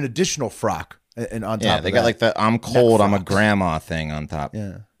that, and then an additional frock and on top. Yeah, of they that. got like the I'm cold, I'm a grandma thing on top.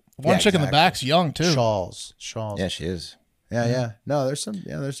 Yeah. One chick in the back's young too. Shawls. Yeah, she is. Yeah. No, there's some.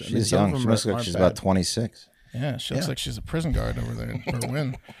 Yeah, She's young. She looks like she's about 26. Yeah, she looks like she's a prison guard over there in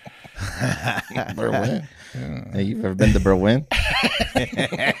Berlin. Berlin. Yeah. Hey, you've ever been to Berlin?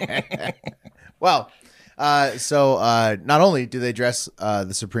 Well, so not only do they dress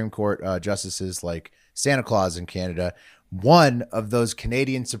the Supreme Court justices like Santa Claus in Canada, one of those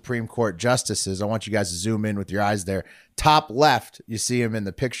Canadian Supreme Court justices, I want you guys to zoom in with your eyes there. Top left, you see him in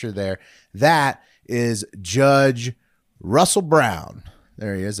the picture there. That is Judge Russell Brown.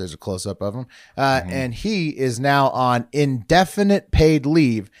 There he is. There's a close-up of him. And he is now on indefinite paid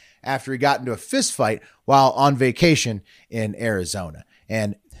leave after he got into a fist fight while on vacation in Arizona.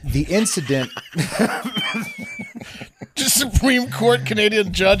 And the incident... Just Supreme Court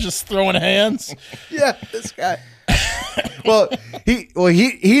Canadian judge is throwing hands. Yeah, this guy. He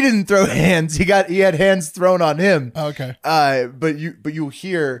didn't throw hands. He had hands thrown on him. Okay. But you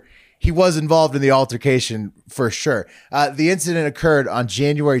hear... He was involved in the altercation for sure. The incident occurred on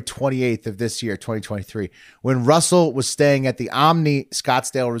January 28th of this year, 2023, when Russell was staying at the Omni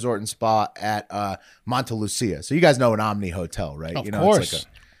Scottsdale Resort and Spa at Monte Lucia. So you guys know an Omni hotel, right? Of course. It's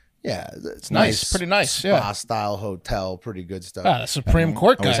it's nice. Pretty nice. Spa-style hotel. Pretty good stuff. The Supreme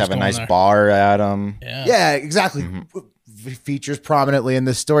Court guys always have a nice there. bar at them. Yeah, exactly. Features prominently in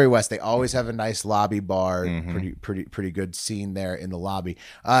this story, Wes. They always have a nice lobby bar, pretty good scene there in the lobby.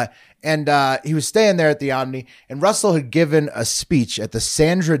 And he was staying there at the Omni, and Russell had given a speech at the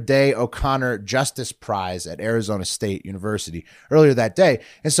Sandra Day O'Connor Justice Prize at Arizona State University earlier that day.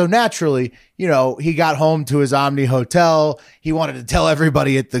 And so naturally, he got home to his Omni hotel. He wanted to tell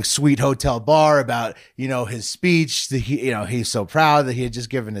everybody at the sweet hotel bar about, his speech. That he's so proud that he had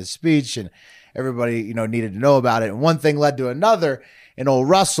just given his speech, and everybody, needed to know about it. And one thing led to another. And old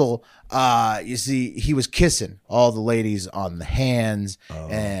Russell, you see, he was kissing all the ladies on the hands.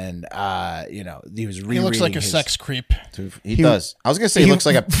 And, he was rereading. He looks like a sex creep. He does. I was going to say he looks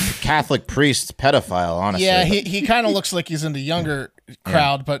like a Catholic priest pedophile, honestly. Yeah, he kind of looks like he's into younger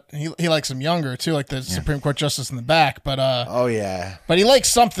crowd, but he likes them younger, too, like the Supreme Court justice in the back. But but he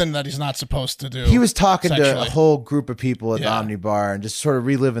likes something that he's not supposed to do. He was talking sexually to a whole group of people at the Omni Bar and just sort of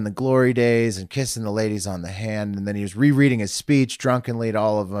reliving the glory days and kissing the ladies on the hand. And then he was rereading his speech drunkenly to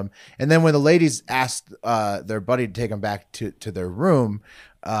all of them. And then when the ladies asked their buddy to take him back to their room,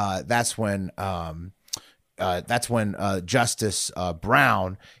 that's when that's when Justice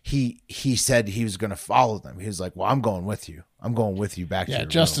Brown he said he was going to follow them. He was like, "Well, I'm going with you. I'm going with you back to your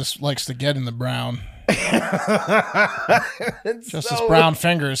Justice room." likes to get in the brown. Justice Brown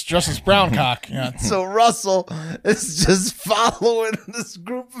fingers, Justice Brown cock. Yeah. So Russell is just following this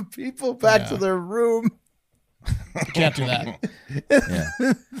group of people back to their room. You can't do that. Yeah,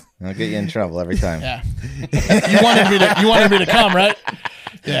 I'll get you in trouble every time. Yeah. You wanted me to come, right?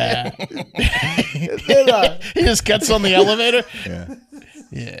 Yeah. He just gets on the elevator.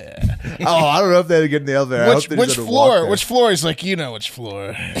 Yeah. Oh, I don't know if they had to get in the elevator. Which floor? Which floor? He's like, you know which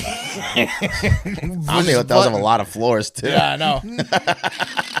floor. Omni hotels have a lot of floors too. Yeah, I know.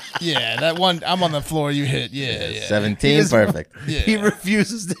 Yeah, that one. I'm on the floor. You hit. Yeah. 17, perfect. He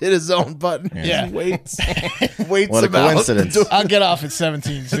refuses to hit his own button. Yeah. He waits. What a coincidence. I'll get off at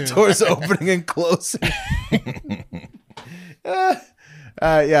 17 too. The door's opening and closing.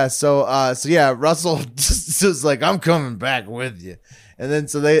 So Russell just was like, "I'm coming back with you," and then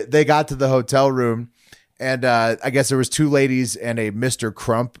so they got to the hotel room, and I guess there was 2 ladies and a Mr.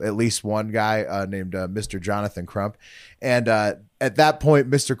 Crump, at least one guy named Mr. Jonathan Crump, and at that point,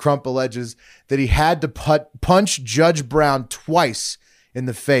 Mr. Crump alleges that he had to punch Judge Brown twice in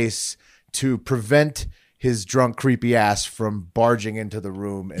the face to prevent his drunk, creepy ass from barging into the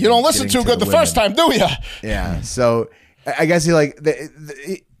room. And you don't listen too good the first time, do you? Yeah, so. I guess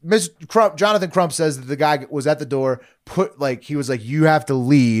Mr. Crump, Jonathan Crump says that the guy was at the door, he was like, "You have to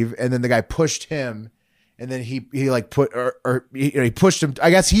leave," and then the guy pushed him, and then he pushed him.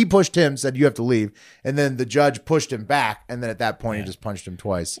 I guess he pushed him, said, "You have to leave," and then the judge pushed him back, and then at that point he just punched him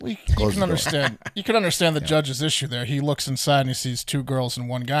twice. You can understand. You can understand the judge's issue there. He looks inside and he sees 2 girls and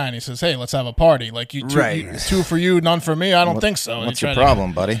 1 guy, and he says, "Hey, let's have a party. Like you, 2 for you, none for me. I don't think so." What's your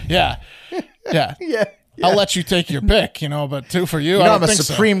problem, buddy? Yeah. Yeah. I'll let you take your pick, but 2 for you. I'm a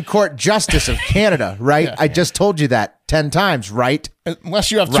Supreme Court Justice of Canada, right? I just told you that 10 times, right? Unless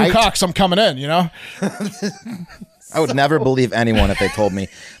you have 2 cocks, I'm coming in, I would never believe anyone if they told me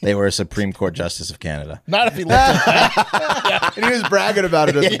they were a Supreme Court Justice of Canada. Not if he looked at that. And he was bragging about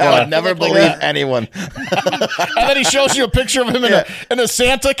it as I would never believe anyone. And then he shows you a picture of him in a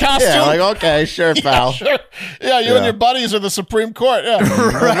Santa costume. Yeah, like, okay, sure, pal. Sure. Yeah, you and your buddies are the Supreme Court. Yeah.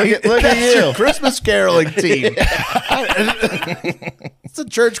 Right. Look at you. Your Christmas caroling team. It's a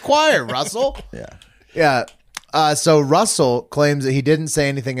church choir, Russell. Yeah. So Russell claims that he didn't say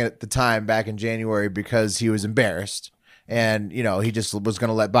anything at the time back in January because he was embarrassed. And, he just was going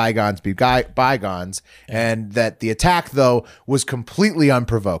to let bygones be bygones. And that the attack, though, was completely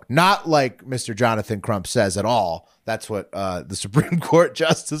unprovoked. Not like Mr. Jonathan Crump says at all. That's what the Supreme Court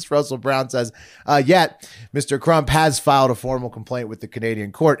Justice Russell Brown says. Yet, Mr. Crump has filed a formal complaint with the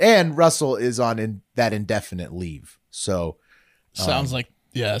Canadian court. And Russell is on that indefinite leave. So sounds like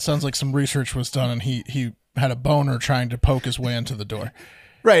some research was done and he had a boner trying to poke his way into the door.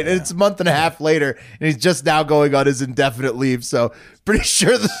 Right, and it's a month and a half later, and he's just now going on his indefinite leave. So pretty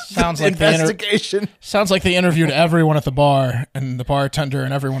sure the investigation. Sounds like they interviewed everyone at the bar, and the bartender,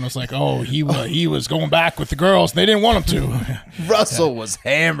 and everyone was like, "Oh, he was going back with the girls. They didn't want him to." Russell was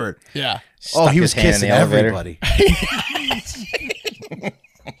hammered. Yeah. He was kissing everybody.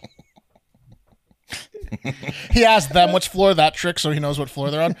 He asked them which floor, that trick, so he knows what floor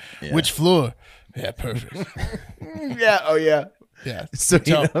they're on. Yeah. Which floor? Yeah, perfect. Yeah. Oh, yeah. Yeah. So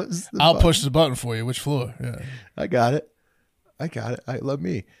he knows I'll push the button for you. Which floor? Yeah. I got it. Let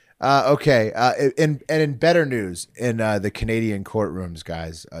me. Okay. And in better news, in the Canadian courtrooms,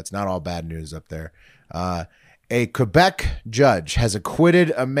 guys, it's not all bad news up there. A Quebec judge has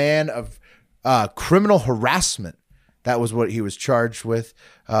acquitted a man of criminal harassment. That was what he was charged with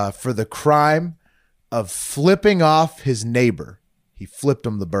for the crime of flipping off his neighbor. He flipped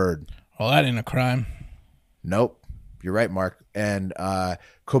him the bird. Well, that ain't a crime. Nope. You're right, Mark. And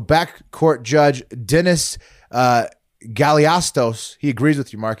Quebec court judge Dennis Galiastos, he agrees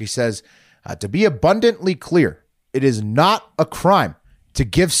with you, Mark. He says, to be abundantly clear, it is not a crime to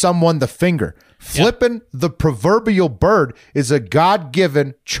give someone the finger. Flipping the proverbial bird is a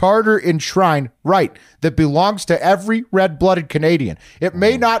God-given, charter-enshrined right that belongs to every red-blooded Canadian. It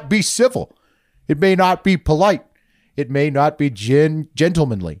may not be civil. It may not be polite. It may not be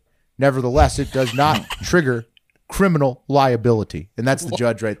gentlemanly. Nevertheless, it does not trigger criminal liability, and that's the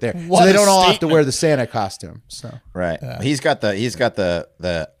judge right there. So they don't all have to wear the Santa costume. So right, he's got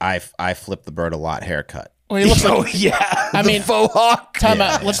the I flip the bird a lot haircut. Well, he looks like, yeah. I mean, faux hawk. time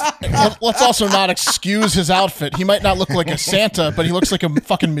out. Let's also not excuse his outfit. He might not look like a Santa, but he looks like a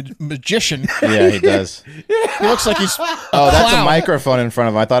fucking magician. Yeah, he does. He looks like he's That's a microphone in front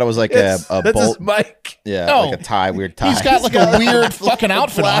of him. I thought it was like a That's bolt. his mic. Yeah, No. like a weird tie. He's got like a weird fucking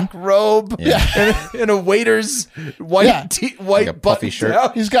outfit on. Black robe. Yeah. And a waiter's white Yeah. white Like a puffy button shirt.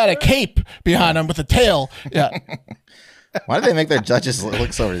 down. He's got a cape behind him with a tail. Yeah. Why do they make their judges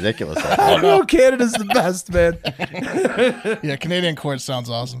look so ridiculous? Like I that? don't know. Canada's the best, man. Yeah. Canadian court sounds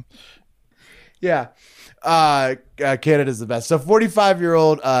awesome. Yeah. Canada's the best. So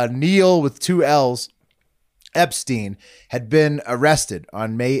 45-year-old Neil with 2 L's, Epstein, had been arrested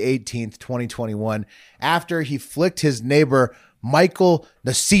on May 18th, 2021, after he flicked his neighbor Michael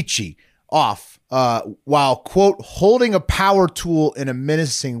Nasici off while, quote, holding a power tool in a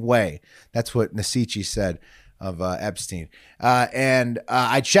menacing way. That's what Nasici said of Epstein. And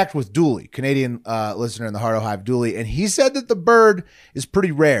I checked with Dooley, Canadian listener in the Heart of Hive, Dooley, and he said that the bird is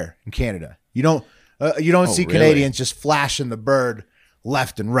pretty rare in Canada. You don't see really? Canadians just flashing the bird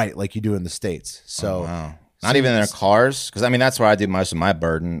left and right like you do in the States. So Wow. Not even in their cars, because I mean that's where I do most of my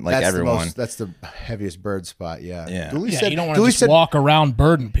burden. Like that's everyone, that's the heaviest bird spot. Yeah. Yeah. Dooley Yeah, said, you don't want to Dooley just said, walk around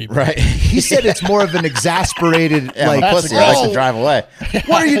burden people. right? he said it's more of an exasperated Yeah, like, I'm a pussy. I like to drive away.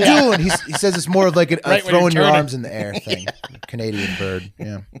 what are you doing? He says it's more of like a Right when throwing you're your turning. arms in the air thing. Canadian bird.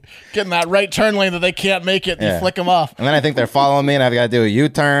 Yeah. Getting that right turn lane that they can't make it and Yeah. you flick them off. And then I think they're following me, and I've got to do a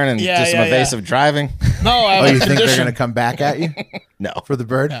U-turn and Yeah, just some yeah, evasive driving. No, I have Oh, a you think they're condition. going to come back at you No. for the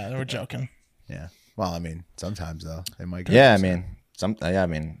bird? Yeah, we're joking. Yeah. Well, I mean, sometimes though they might. Get Yeah, I upset. mean, I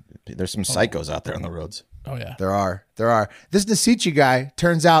mean, there's some psychos out there on the roads. Oh yeah. There are. This Nasici guy,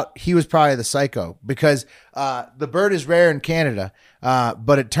 turns out he was probably the psycho because the bird is rare in Canada,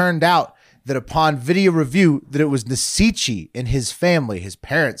 but it turned out that upon video review that it was Nasici and his family, his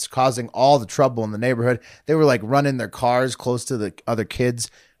parents, causing all the trouble in the neighborhood. They were like running their cars close to the other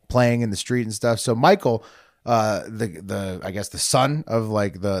kids playing in the street and stuff. So Michael, I guess the son of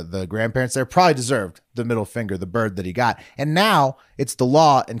like the grandparents there, probably deserved the middle finger, the bird that he got. And now it's the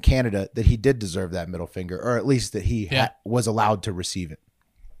law in Canada that he did deserve that middle finger, or at least that he was allowed to receive it.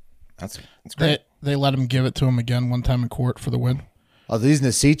 That's great. They let him give it to him again one time in court for the win. Oh, these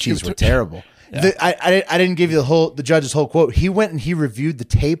Nasicis were terrible. I didn't give you the judge's whole quote. He went and he reviewed the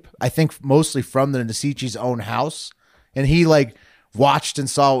tape, I think mostly from the Nasici's own house, and he like watched and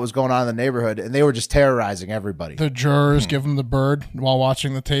saw what was going on in the neighborhood, and they were just terrorizing everybody. The jurors give him the bird while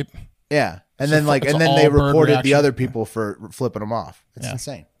watching the tape. Yeah, and So then it's they all bird reported the reaction. other people for flipping them off. It's Yeah.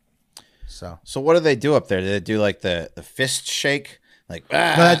 insane. So So what do they do up there? Do they do like the fist shake? Like no,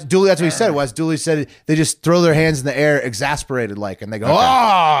 that's what he said. Was Dooley said they just throw their hands in the air, exasperated like, and they go,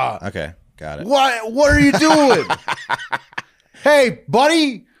 ah, okay, got it. what are you doing? Hey,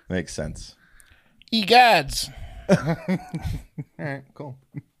 buddy. Makes sense. Egads. All right, cool.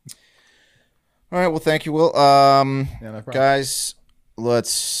 All right, well, thank you, Will. no problem. Guys,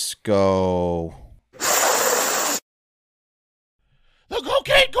 let's go. The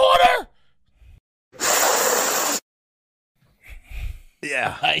cocaine corner.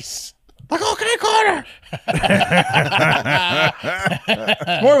 Yeah. Nice. The cocaine corner.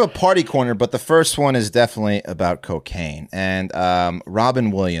 It's more of a party corner, but the first one is definitely about cocaine. And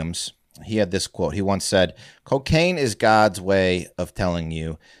Robin Williams, he had this quote. He once said, "Cocaine is God's way of telling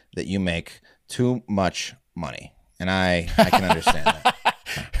you that you make too much money." And I can understand that.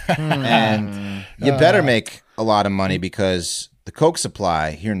 And you better make a lot of money because the coke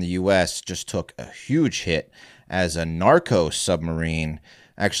supply here in the U.S. just took a huge hit as a narco submarine.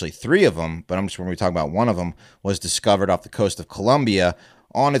 Actually, 3 of them, but I'm just going to be talking about one of them, was discovered off the coast of Colombia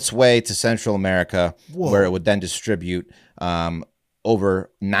on its way to Central America, where it would then distribute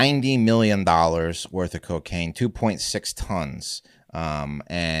over $90 million worth of cocaine, 2.6 tons.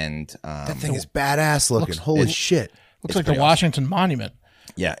 That thing is badass looking. Holy shit. Looks like the Washington Monument.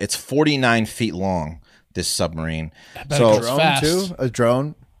 Yeah, it's 49 feet long, this submarine. bet So it goes fast. Too? A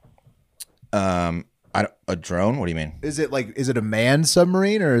drone? a drone? What do you mean? Is it a manned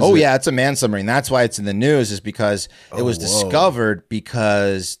submarine or is Oh it? yeah, it's a manned submarine. That's why it's in the news, is because it was discovered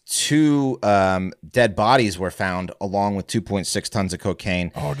because 2 dead bodies were found along with 2.6 tons of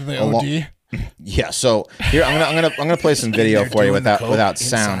cocaine. Oh, do they Along- OD? Yeah. So here I'm gonna play some video for you Doing the without coke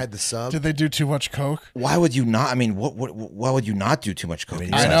sound. inside the sub? Did they do too much coke? Why would you not? I mean, why would you not do too much coke?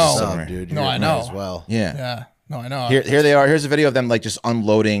 You're I inside know. the inside the sub, submarine? dude. No, You're I in know. as well. Yeah. Yeah. No, I know. Here they are. Here's a video of them like just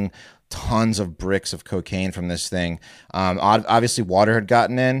unloading tons of bricks of cocaine from this thing. Obviously, water had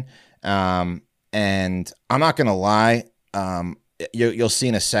gotten in, and I'm not gonna lie. You'll see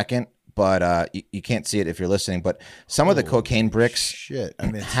in a second, but you can't see it if you're listening. But some of the cocaine bricks Shit. I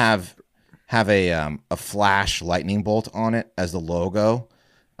mean, have have a flash lightning bolt on it as the logo.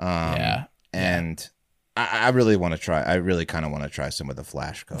 And I really want to try. I really kind of want to try some of the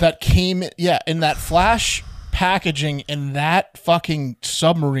flash Coke. That came, in that flash packaging in that fucking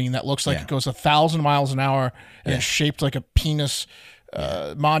submarine that looks like it goes 1,000 miles an hour and is shaped like a penis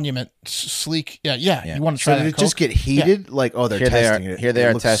monument, sleek. You want to try So that did it Coke? just get heated? Like, oh, they're testing it. Here they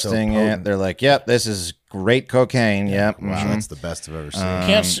are looks so testing it. potent. They're like, yep, this is great cocaine. Yep. Wow, that's the best I've ever seen.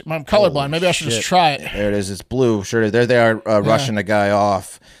 Can't see, I'm colorblind. Maybe I should just try it. There it is. It's blue. Sure. There they are rushing a guy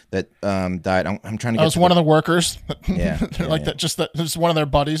off that died. I'm trying to get I was one of the workers. that. Just that. It was one of their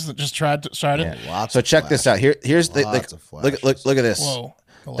buddies that just tried it. So check this out. Here's the look at this. Whoa.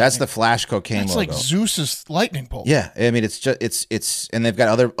 That's the flash cocaine It's logo. like Zeus's lightning bolt. Yeah, I mean it's just it's and they've got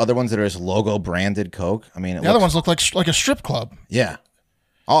other ones that are just logo branded Coke. I mean, The other ones look like a strip club. Yeah.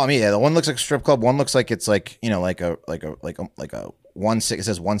 Oh, I mean, the one looks like a strip club. One looks like it's like like a 16. It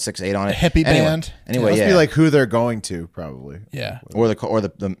says 168 on it. A hippie band. Anyway, Must be like who they're going to, probably. Yeah. or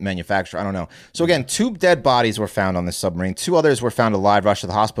the manufacturer. I don't know. So again, 2 dead bodies were found on this submarine. 2 others were found alive, rushed to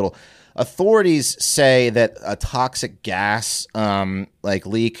the hospital. Authorities say that a toxic gas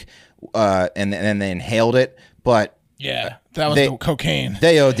leak, and then they inhaled it, but Yeah. That was the cocaine.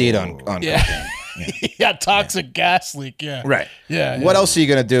 they OD'd on cocaine. Yeah, toxic gas leak. Yeah. Right. Yeah. What else are you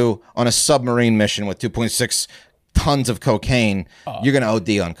going to do on a submarine mission with 2.6 tons of cocaine? You're going to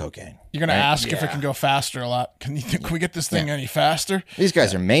OD on cocaine. You're gonna ask if it can go faster a lot. Can we get this thing any faster? These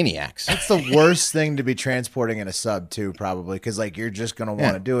guys are maniacs. It's the worst thing to be transporting in a sub too, probably, because like you're just gonna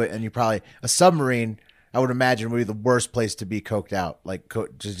want to do it, and you probably a submarine. I would imagine would be the worst place to be coked out, like to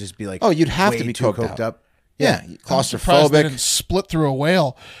just be like. Oh, you'd have way to be too coked up. Yeah, I'm surprised they claustrophobic. didn't split through a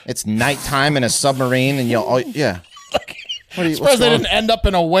whale. It's nighttime in a submarine, and What are you, Surprised they didn't end up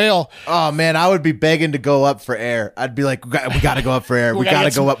in a whale. Oh man, I would be begging to go up for air. I'd be like, we got to go up for air. We got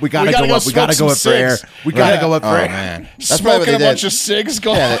to go up. We got to go up. We got to go up for air. We got to go up for air. Man, that's Smoking probably a what they bunch did. of cigs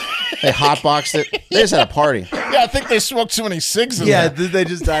going. Yeah, they hotboxed it. They just had a party. Yeah, I think they smoked too many cigs in Yeah, there. did they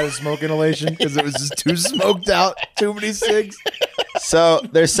just died of smoke inhalation because it was just too smoked out, too many cigs? So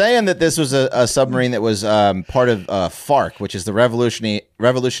they're saying that this was a submarine that was part of FARC, which is the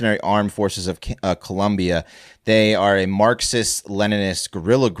Revolutionary Armed Forces of Colombia. They are a Marxist-Leninist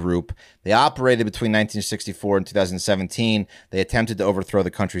guerrilla group. They operated between 1964 and 2017. They attempted to overthrow the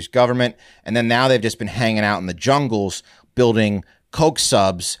country's government, and then now they've just been hanging out in the jungles, building coke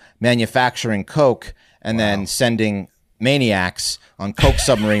subs, manufacturing coke, and then sending maniacs on coke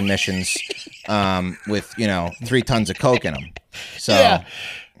submarine missions with 3 tons of coke in them. So, Yeah.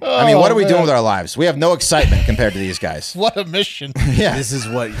 I mean, what are we doing man. with our lives? We have no excitement compared to these guys. What a mission. Yeah, This is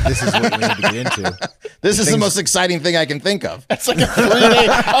what we need to get into. this is the most exciting thing I can think of. It's like a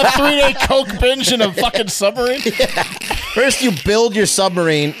 3-day coke binge in a fucking submarine. First, you build your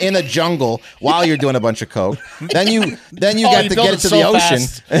submarine in a jungle while you're doing a bunch of coke. Then you got to build get it to the ocean.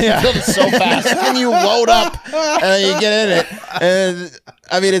 fast. You build it so fast. Then you load up and then you get in it. And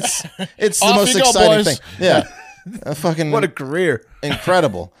I mean, it's the Off most you go, exciting boys. thing. Yeah, fucking What a career.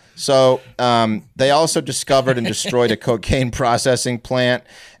 incredible. So they also discovered and destroyed a cocaine processing plant,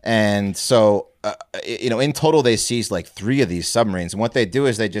 and so in total they seized like 3 of these submarines. And what they do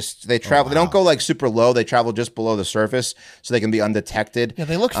is they travel. They don't go like super low. They travel just below the surface so they can be undetected. Yeah,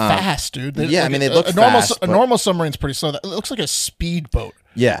 they look fast, dude. They look a normal, fast, A but- normal submarine's pretty slow. It looks like a speedboat.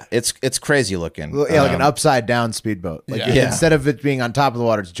 Yeah, it's crazy looking. Well, yeah, like an upside down speedboat. Like Yeah. instead of it being on top of the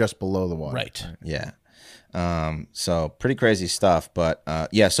water, it's just below the water. Right. Yeah. So pretty crazy stuff, but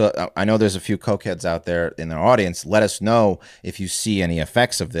so I know there's a few cokeheads out there in their audience. Let us know if you see any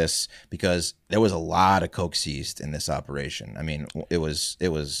effects of this, because there was a lot of coke seized in this operation. I mean, it was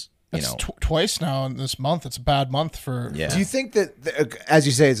It's twice now in this month. It's a bad month for. Yeah. Do you think that, as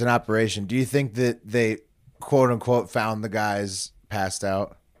you say, it's an operation? Do you think that they, quote unquote, found the guys passed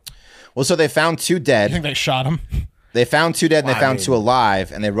out? Well, so they found 2 I dead. think they shot him. They found 2 dead and they found 2 alive,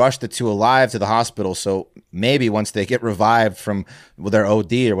 and they rushed the 2 alive to the hospital. So maybe once they get revived from their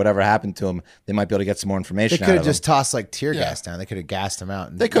OD or whatever happened to them, they might be able to get some more They information could out have of them. just tossed like tear gas down. They could have gassed him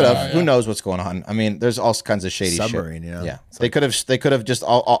out. They could have. Who knows what's going on? I mean, there's all kinds of shady Submarine, shit. you know? Yeah, they could have just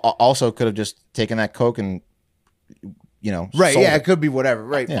also could have just taken that coke and Right, sold yeah, it. it could be whatever.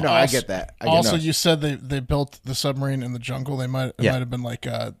 Right. Yeah. No, I get that. I get Also, that. you said they built the submarine in the jungle. It might have been like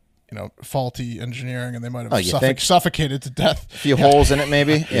faulty engineering, and they might have you think? suffocated to death. A few holes in it,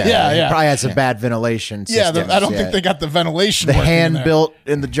 maybe. Yeah, yeah. Probably had some bad ventilation Yeah, systems. I don't think they got the ventilation. the working in hand there. built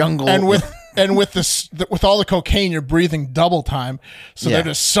in the jungle. And with this, with all the cocaine, you're breathing double time. So Yeah. they're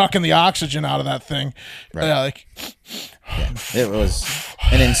just sucking the oxygen out of that thing. Right. Yeah, It was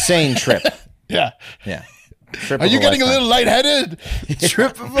an insane trip. yeah. Yeah. Are you getting a little lightheaded?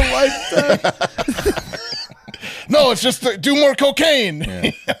 Trip of a lifetime. No, it's just do more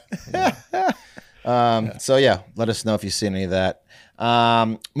cocaine. So yeah, let us know if you see any of that.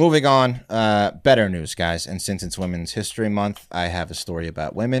 Moving on, better news, guys. And since it's Women's History Month, I have a story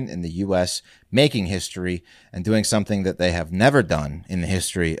about women in the U.S. making history and doing something that they have never done in the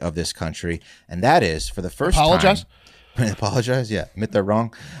history of this country. And that is, for the first Apologize? time... Apologize? Yeah, admit they're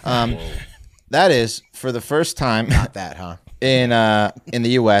wrong. That is, for the first time... Not that, huh? In the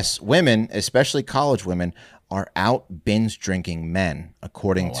U.S., women, especially college women, are out binge drinking men,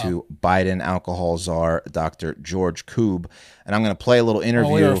 according to Biden alcohol czar Dr. George Koob. And I'm going to play a little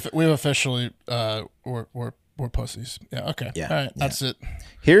interview. We've officially we're pussies. Yeah. Okay. Yeah. All right. That's it.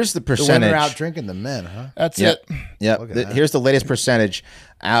 Here's the The percentage. women are out drinking the men, huh? That's Yep. it. Yep. Here's the latest percentage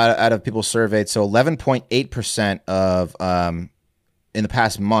out of people surveyed. So 11.8% of in the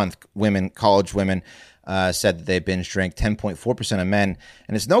past month, college women. Said that they binge drink. 10.4% of men,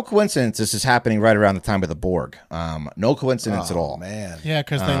 and it's no coincidence this is happening right around the time of the Borg. No coincidence at all. Man, Yeah,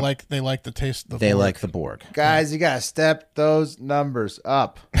 because they like the taste. Of the They Borg. like the Borg. guys, you gotta step those numbers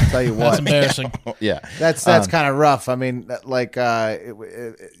up. I'll tell you That's what, embarrassing. Yeah. that's kind of rough. I mean, like,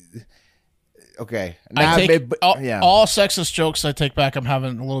 okay, now, All sexist jokes I take back. I'm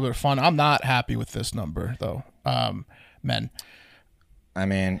having a little bit of fun. I'm not happy with this number though. Men. I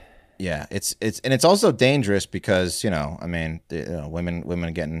mean, yeah, it's also dangerous because women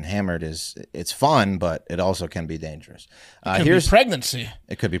getting hammered it's fun, but it also can be dangerous. Could be pregnancy.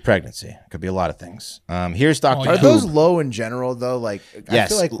 It could be pregnancy. It could be a lot of things. Here's Dr. Are Koob. those low in general though? Like,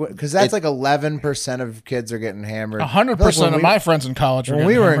 Yes. I feel like because that's like 11% of kids are getting hammered. 100% of my friends in college. When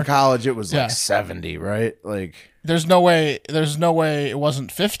we were in hammered. college, it was Yeah. like 70, right? Like, There's no way it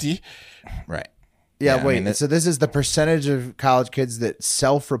wasn't 50. Right. yeah. Yeah, I Wait, mean, so this is the percentage of college kids that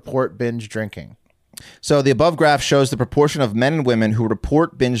self-report binge drinking. So the above graph shows the proportion of men and women who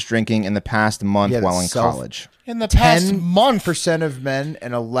report binge drinking in the past month while in college. In the past month. 10% of men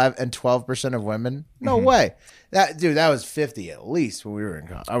and 12% of women. No Mm-hmm. way. That was 50 at least when we were in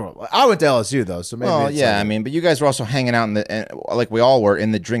college. I went to LSU though, so maybe. Well, it's yeah, like- I mean, but you guys were also hanging out like we all were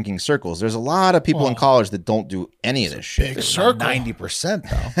in the drinking circles. There's a lot of people in college that don't do any of this shit. Big circle. 90%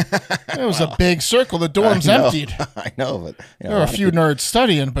 though. It was a big circle. The dorm's emptied. I know, but There were a few nerds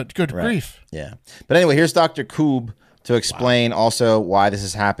studying, but good grief. yeah. But anyway, here's Dr. Koob to explain also why this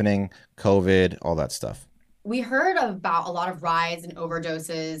is happening, COVID, all that stuff. We heard about a lot of rise in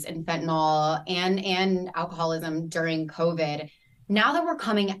overdoses and fentanyl and alcoholism during COVID. Now that we're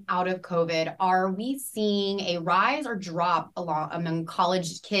coming out of COVID, are we seeing a rise or drop among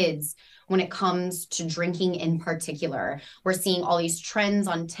college kids when it comes to drinking in particular? We're seeing all these trends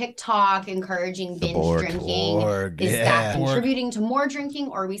on TikTok encouraging binge drinking. Is that contributing to more drinking,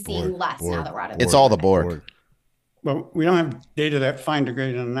 or are we seeing less now that we're out of COVID? It's all the Borg. Well, we don't have data that fine to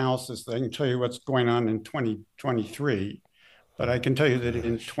grade an analysis that I can tell you what's going on in 2023, but I can tell you that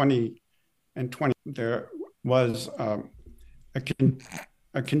in 2020 there was a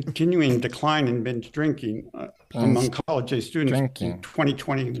continuing decline in binge drinking among college-age students. In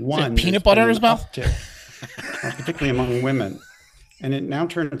 2021. Peanut butter in his mouth? Particularly among women. And it now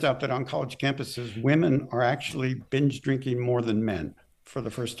turns out that on college campuses, women are actually binge drinking more than men for the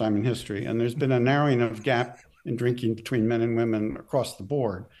first time in history. And there's been a narrowing of gap in drinking between men and women across the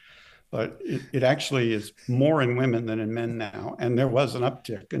board. But it actually is more in women than in men now. And there was an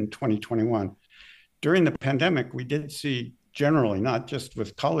uptick in 2021. During the pandemic, we did see generally, not just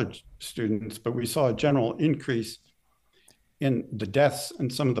with college students, but we saw a general increase in the deaths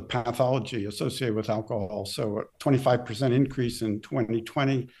and some of the pathology associated with alcohol. So a 25% increase in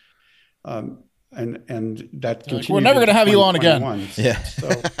 2020. And that continued. We're never going to have you on again. Yeah. So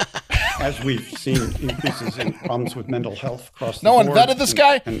as we've seen increases in problems with mental health across the No board. one vetted this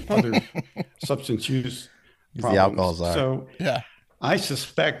guy? And other substance use problems. The alcohol czar. So Yeah. I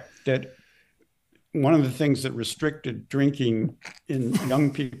suspect that one of the things that restricted drinking in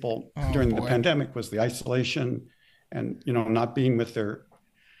young people during the pandemic was the isolation and, not being with their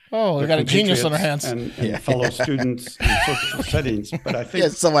Oh, they got a genius on their hands. and fellow students in social settings. But I think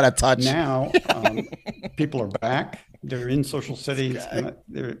someone a touch. now people are back. They're in social settings, and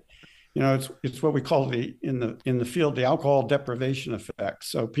they're, it's what we call in the field the alcohol deprivation effect.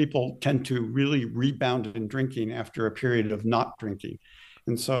 So people tend to really rebound in drinking after a period of not drinking,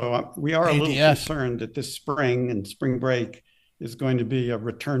 and so we are a little concerned that this spring and spring break is going to be a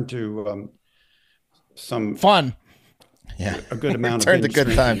return to some fun. a good amount Turned of to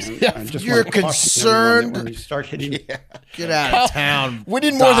good times. You're concerned. When you start hitting, Get out of town. We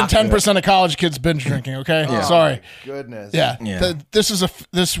need more than 10% of college kids binge drinking. Okay, sorry. Goodness. Yeah,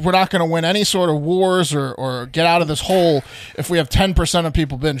 this we're not going to win any sort of wars or get out of this hole if we have 10% of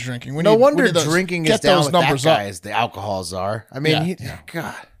people binge drinking. No wonder drinking is down with that guy as the alcohols are. I mean,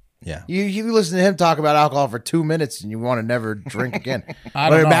 God. Yeah. You listen to him talk about alcohol for 2 minutes and you want to never drink again. I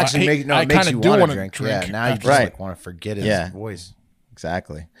don't know. It actually makes you want to drink. Yeah, now you just want to forget his voice.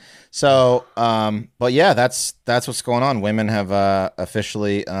 Exactly. So, but yeah, that's what's going on. Women have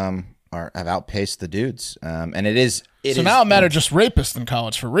officially have outpaced the dudes, and it is. So now I'm at just rapists in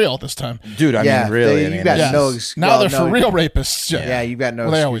college for real this time, dude. I mean, really, you got no. Now they're for real rapists. Yeah, you got no.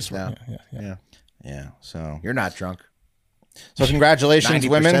 Well, they always now. Yeah. So you're not drunk. So congratulations, 90%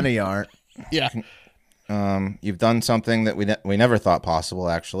 women. of you aren't. Yeah. You've done something that we never thought possible,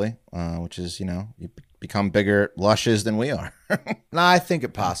 actually, which is you become bigger lushes than we are. No, I think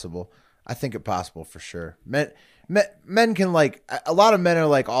it possible. I think it possible for sure. Men can a lot of men are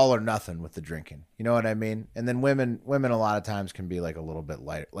like all or nothing with the drinking. You know what I mean? And then women a lot of times can be like a little bit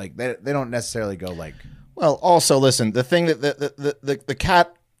lighter. Like they don't necessarily go like. Well, also listen, the thing that the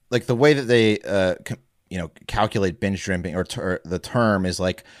cat, like the way that they calculate binge drinking or the term is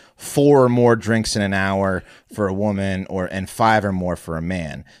like 4 or more drinks in an hour for a woman and 5 or more for a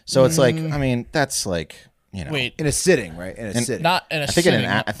man. So it's like, I mean, that's like, Wait, in a sitting, right? In a sitting. not in a sitting.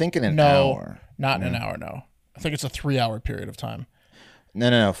 I think in an no, hour. Not in an hour. No, I think it's a 3-hour period of time.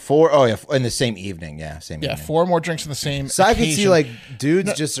 No. 4. Oh yeah, in the same evening. Yeah, same. Yeah, evening. 4 more drinks in the same. So I can see occasion.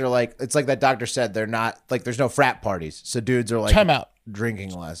 dudes just are like, it's like that doctor said, they're not like, there's no frat parties. So dudes are like Time out.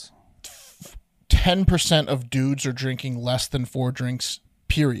 drinking less. 10% of dudes are drinking less than 4 drinks,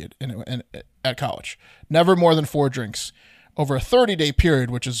 period, at college. Never more than 4 drinks. Over a 30-day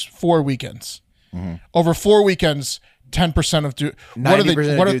period, which is 4 weekends. Mm-hmm. Over 4 weekends, 10% of dudes.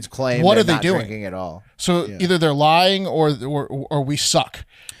 90% of dudes claim what they're are they not doing? drinking at all. So either they're lying or we suck.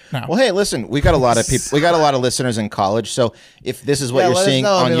 Now. Well, hey, listen, we got a lot of people. We got a lot of listeners in college. So if this is what you're let us seeing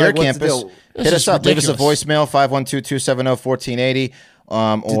know. on your campus, This hit is us up. Leave us a ridiculous. voicemail 512-270-1480.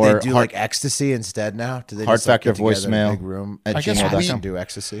 Did Or they do like ecstasy instead now? Did they Hard just, like, Factor get together in a voicemail big room at I guess and gmail.com. do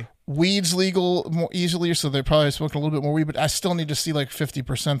ecstasy? Weed's legal more easily, so they probably smoke a little bit more weed, but I still need to see like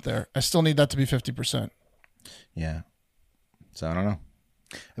 50% there. I still need that to be 50%. Yeah. So I don't know.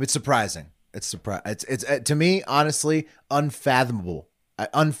 It's surprising. It's to me, honestly, unfathomable.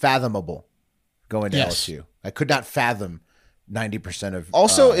 Unfathomable going to LSU. I could not fathom 90% of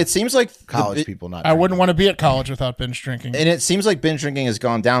Also, it seems like college people not. I wouldn't want to be at college without binge drinking. And it seems like binge drinking has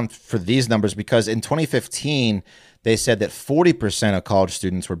gone down for these numbers because in 2015, they said that 40% of college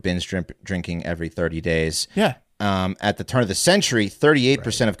students were binge drinking every 30 days. Yeah. At the turn of the century,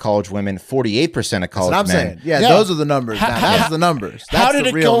 38% of college women, 48% of college That's what I'm men. saying. Yeah, those are the numbers. That's the numbers. That's how did the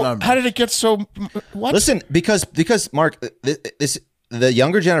it real go? numbers. How did it get so? What? Listen, because Mark, the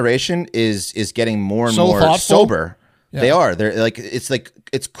younger generation is getting more and So more thoughtful? sober. Yeah. They are. They're like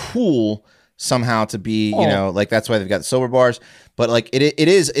it's cool somehow to be, like that's why they've got sober bars. But like it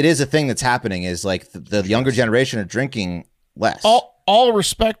is a thing that's happening. Is like the younger generation are drinking less. All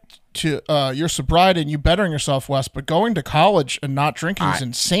respect to your sobriety and you bettering yourself, Wes, but going to college and not drinking is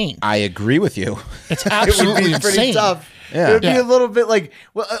insane. I agree with you. It's It would absolutely be pretty insane. tough. Yeah. It would be Yeah. a little bit like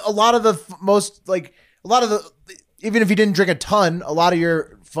a lot of the even if you didn't drink a ton, a lot of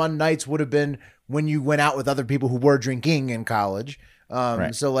your fun nights would have been when you went out with other people who were drinking in college.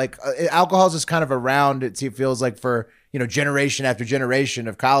 Right. So like alcohol is just kind of around. It feels like for generation after generation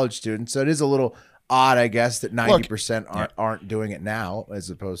of college students. So it is a little odd, I guess, that 90% aren't doing it now, as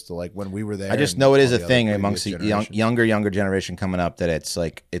opposed to like when we were there. I just and know it is all a the thing other amongst the previous generations. Mm-hmm. younger generation coming up that it's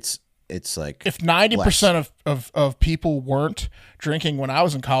like If 90% of people weren't drinking when I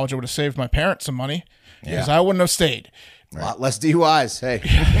was in college, I would have saved my parents some money because I wouldn't have stayed. A lot less DUIs. Hey,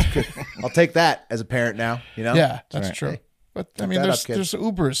 I'll take that as a parent now. Yeah, that's right. true. Hey, but I look mean, that there's up, kids.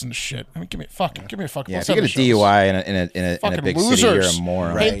 Ubers and shit. I mean, give me a fucking. yeah. Let's If you end get a the shows. DUI in a Fucking big losers. city, you're a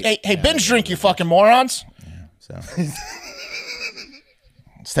moron. Right. Hey, binge drink, you fucking morons. So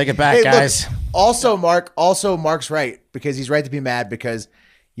let's take it back, Hey, guys. look, also Mark's right, because he's right to be mad, because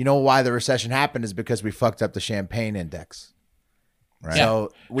you know why the recession happened is because we fucked up the champagne index. Right.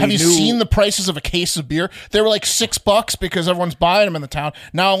 So we Have you knew- seen the prices of a case of beer? They were like $6 because everyone's buying them in the town.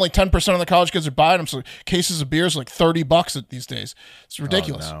 Now only 10% of the college kids are buying them. So cases of beer is like $30 these days. It's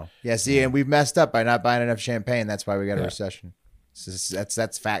ridiculous. Oh, no. Yeah, see, and we've messed up by not buying enough champagne. That's why we got a recession.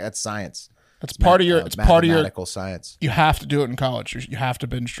 That's fact. That's science. It's part of your. It's part of your mathematical science. You have to do it in college. You have to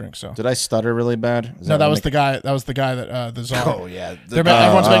binge drink. So Did I stutter really bad? no, that was the guy. That was the guy that the czar. Oh yeah,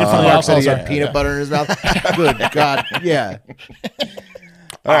 Everyone's making fun of the Mark said alcohol he czar. had peanut butter in his mouth. Good God, yeah.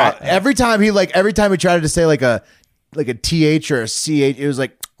 All right. Every time he tried to say like a th or a ch, it was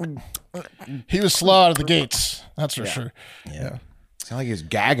like He was slow out of the gates. That's for sure. Yeah. sounded like he was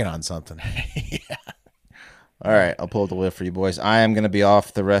gagging on something. All right, I'll pull up the list for you boys. I am going to be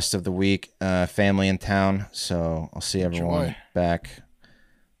off the rest of the week. Family in town, so I'll see everyone back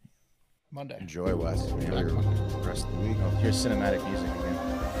Monday. Enjoy, Wes. Enjoy the rest of the week. Oh, here's cinematic music again.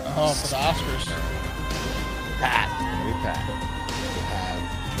 Oh, for the Oscars. Pat, We Pat. have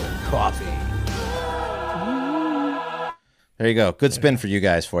coffee. There you go. Good spin for you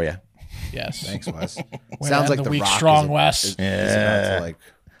guys for you. Yes. Thanks, Wes. Way to Sounds end like the the week Rock strong, is Wes. is about to like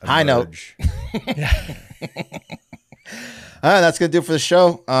High note. emerge. That's going to do it for the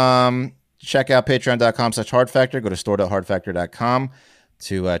show. Check out patreon.com/hardfactor. Go to store.hardfactor.com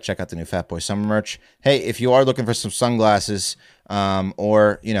to check out the new Fat Boy Summer merch. Hey, if you are looking for some sunglasses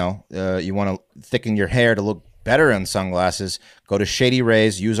or, you want to thicken your hair to look better in sunglasses, go to Shady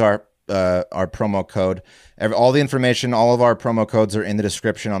Rays. Use our promo code. All the information, all of our promo codes are in the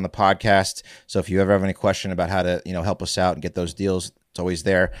description on the podcast. So if you ever have any question about how to, help us out and get those deals, it's always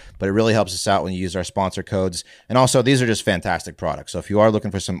there. But it really helps us out when you use our sponsor codes. And also, these are just fantastic products. So if you are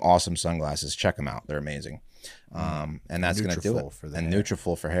looking for some awesome sunglasses, check them out. They're amazing. And that's going to do it. For the and hair.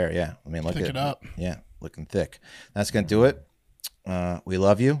 Nutrafol for hair. Yeah. I mean, look Thick at it up. Yeah. Looking thick. That's going to do it. We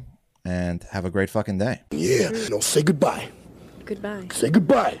love you and have a great fucking day. Yeah, no, say goodbye. Goodbye. Say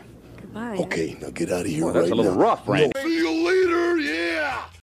goodbye. Goodbye. Okay, now get out of here That's right a little now. rough, Randy. No,